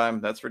playing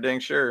time. That's for dang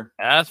sure.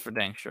 That's for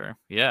dang sure.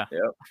 Yeah.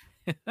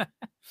 Yep.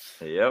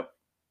 Yep.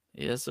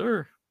 Yes,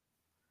 sir.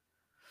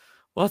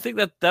 Well, I think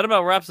that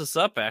about wraps us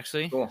up,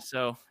 actually. Cool.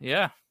 So,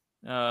 yeah.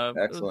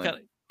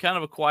 Excellent. Kind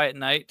of a quiet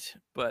night,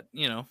 but,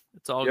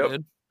 it's all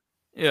good.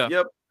 Yeah.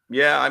 Yep.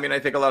 Yeah, I mean, I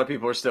think a lot of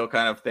people are still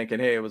kind of thinking,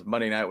 hey, it was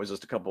Monday night was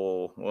just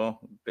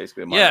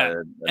basically a night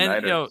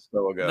or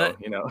so ago,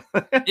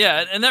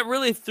 Yeah, and that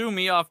really threw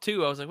me off,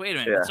 too. I was like, wait a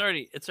minute, it's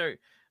already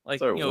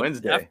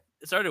Wednesday.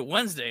 It started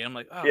Wednesday. I'm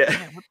like, oh,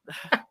 man,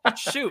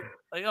 shoot.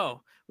 Like,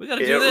 we got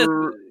to do this.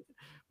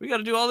 We got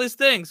to do all these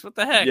things. What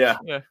the heck? Yeah.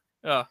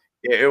 Yeah.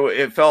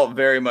 It felt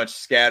very much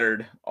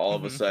scattered all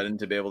of a sudden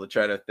to be able to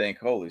try to think,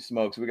 holy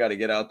smokes, we got to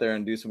get out there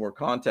and do some more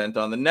content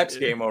on the next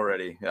game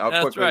already.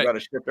 How quickly we got to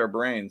shift our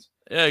brains.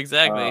 Yeah,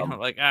 exactly.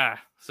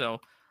 So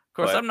of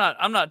course I'm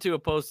not too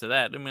opposed to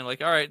that. I mean,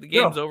 like, all right, the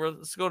game's over.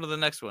 Let's go to the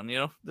next one,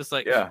 just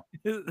like, yeah.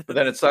 But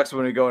then it sucks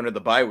when we go into the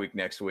bye week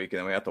next week and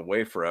then we have to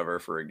wait forever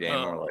for a game.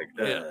 And we're like,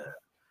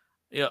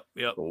 Yep.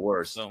 The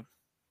worst. So,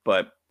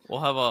 but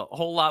we'll have a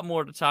whole lot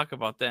more to talk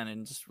about then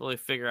and just really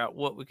figure out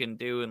what we can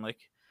do. And like,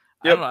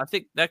 I don't know. I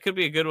think that could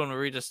be a good one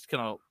where we just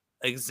kind of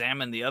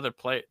examine the other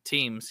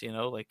teams,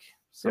 like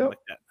something like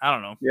that. I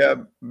don't know. Yeah,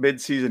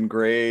 mid-season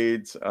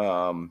grades.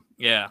 Kind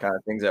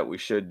of things that we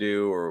should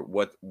do, or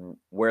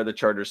where the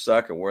Chargers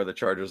suck and where the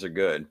Chargers are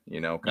good.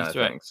 Kind of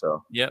thing.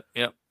 So yep.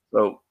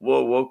 So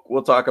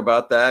we'll talk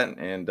about that,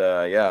 and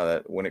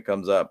that when it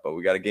comes up. But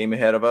we got a game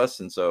ahead of us,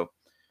 and so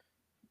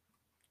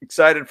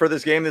excited for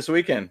this game this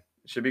weekend.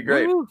 It should be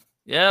great. Woo!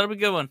 Yeah, it'll be a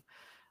good one.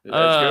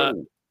 Let's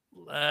go.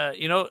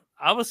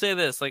 I will say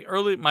this, like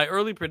my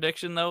early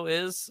prediction though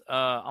is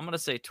I'm gonna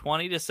say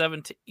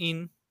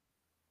 20-17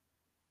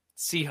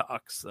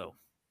 Seahawks though.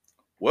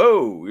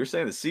 Whoa, you're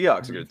saying the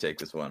Seahawks are gonna take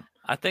this one?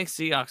 I think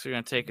Seahawks are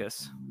gonna take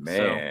us.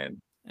 Man,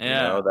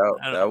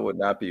 that would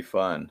not be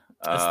fun.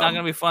 It's not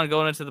gonna be fun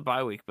going into the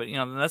bye week, but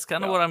that's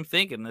kind of what I'm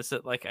thinking. Is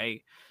that like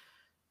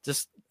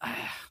there's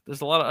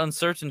a lot of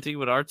uncertainty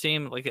with our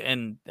team, like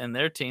and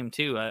their team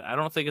too. I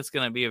don't think it's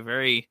gonna be a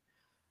very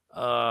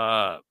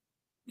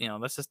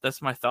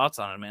that's my thoughts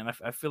on it, man.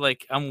 I feel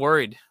like I'm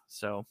worried.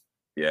 So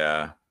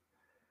yeah,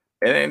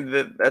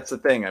 and that's the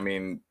thing. I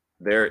mean,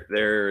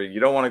 there you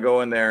don't want to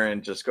go in there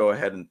and just go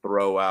ahead and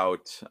throw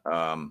out.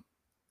 I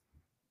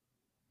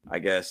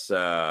guess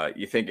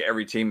you think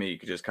every team that you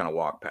could just kind of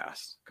walk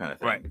past, kind of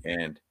thing. Right.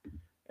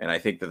 And I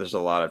think that there's a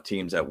lot of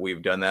teams that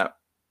we've done that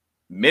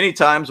many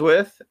times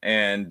with,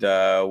 and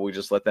we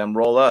just let them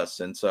roll us.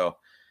 And so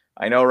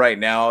I know right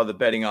now the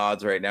betting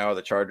odds right now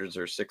the Chargers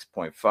are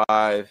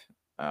 6.5.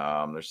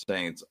 They're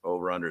saying it's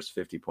over under is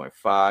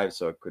 50.5,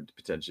 so it could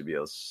potentially be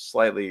a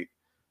slightly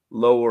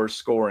lower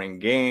scoring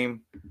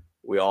game.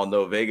 We all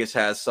know Vegas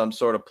has some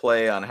sort of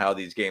play on how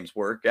these games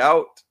work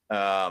out.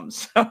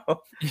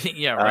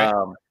 Yeah, right.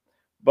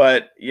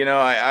 But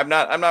I'm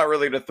not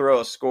really to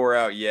throw a score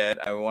out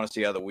yet. I want to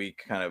see how the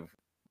week kind of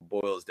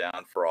boils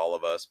down for all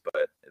of us.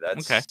 But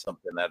that's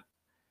something that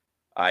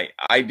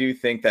I do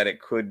think that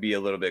it could be a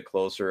little bit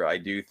closer. I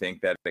do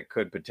think that it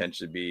could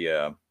potentially be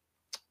a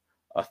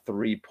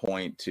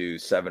 3-point to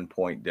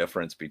 7-point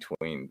difference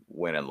between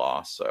win and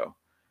loss. So,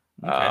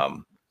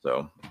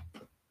 so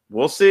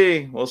we'll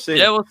see. We'll see.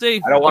 Yeah, we'll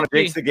see. I don't want to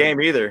jinx the game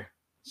either.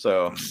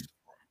 So,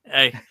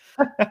 hey.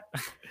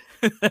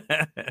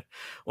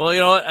 Well, you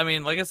know what? I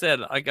mean, like I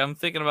said, I'm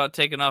thinking about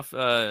taking off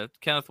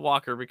Kenneth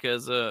Walker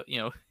because I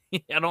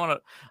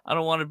don't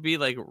want to be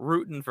like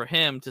rooting for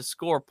him to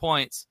score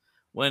points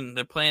when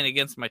they're playing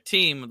against my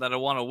team that I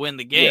want to win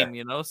the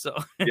game. So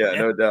yeah,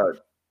 no doubt,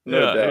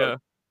 no doubt.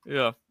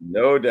 Yeah,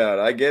 no doubt.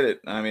 I get it.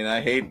 I mean,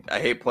 I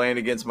hate playing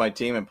against my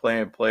team and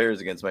playing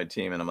players against my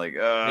team, and I'm like,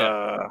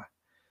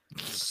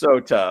 so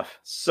tough,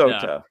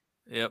 tough.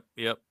 Yep.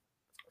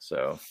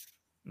 So,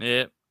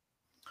 yep.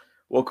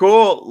 Well,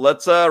 cool.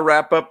 Let's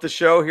wrap up the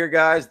show here,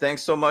 guys.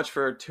 Thanks so much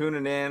for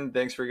tuning in.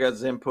 Thanks for your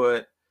guys'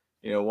 input.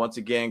 Once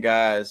again,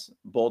 guys,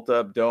 bolt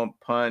up, don't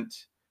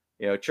punt.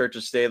 Church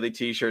of Staley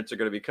t-shirts are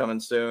going to be coming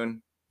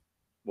soon.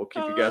 We'll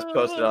keep you guys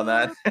posted on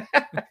that.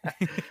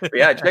 But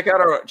yeah, check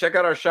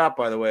out our shop,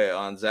 by the way,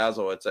 on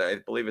Zazzle. I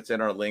believe it's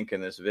in our link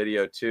in this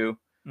video too.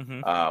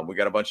 Mm-hmm. We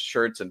got a bunch of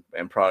shirts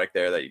and product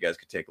there that you guys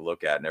could take a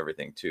look at and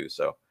everything too.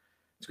 So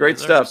it's great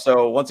stuff.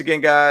 So once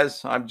again,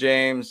 guys, I'm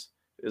James.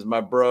 This is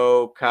my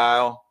bro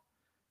Kyle.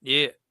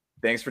 Yeah.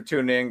 Thanks for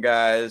tuning in,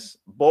 guys.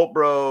 Bolt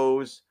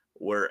Bros,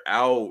 we're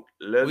out.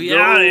 Let's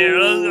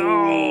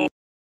go.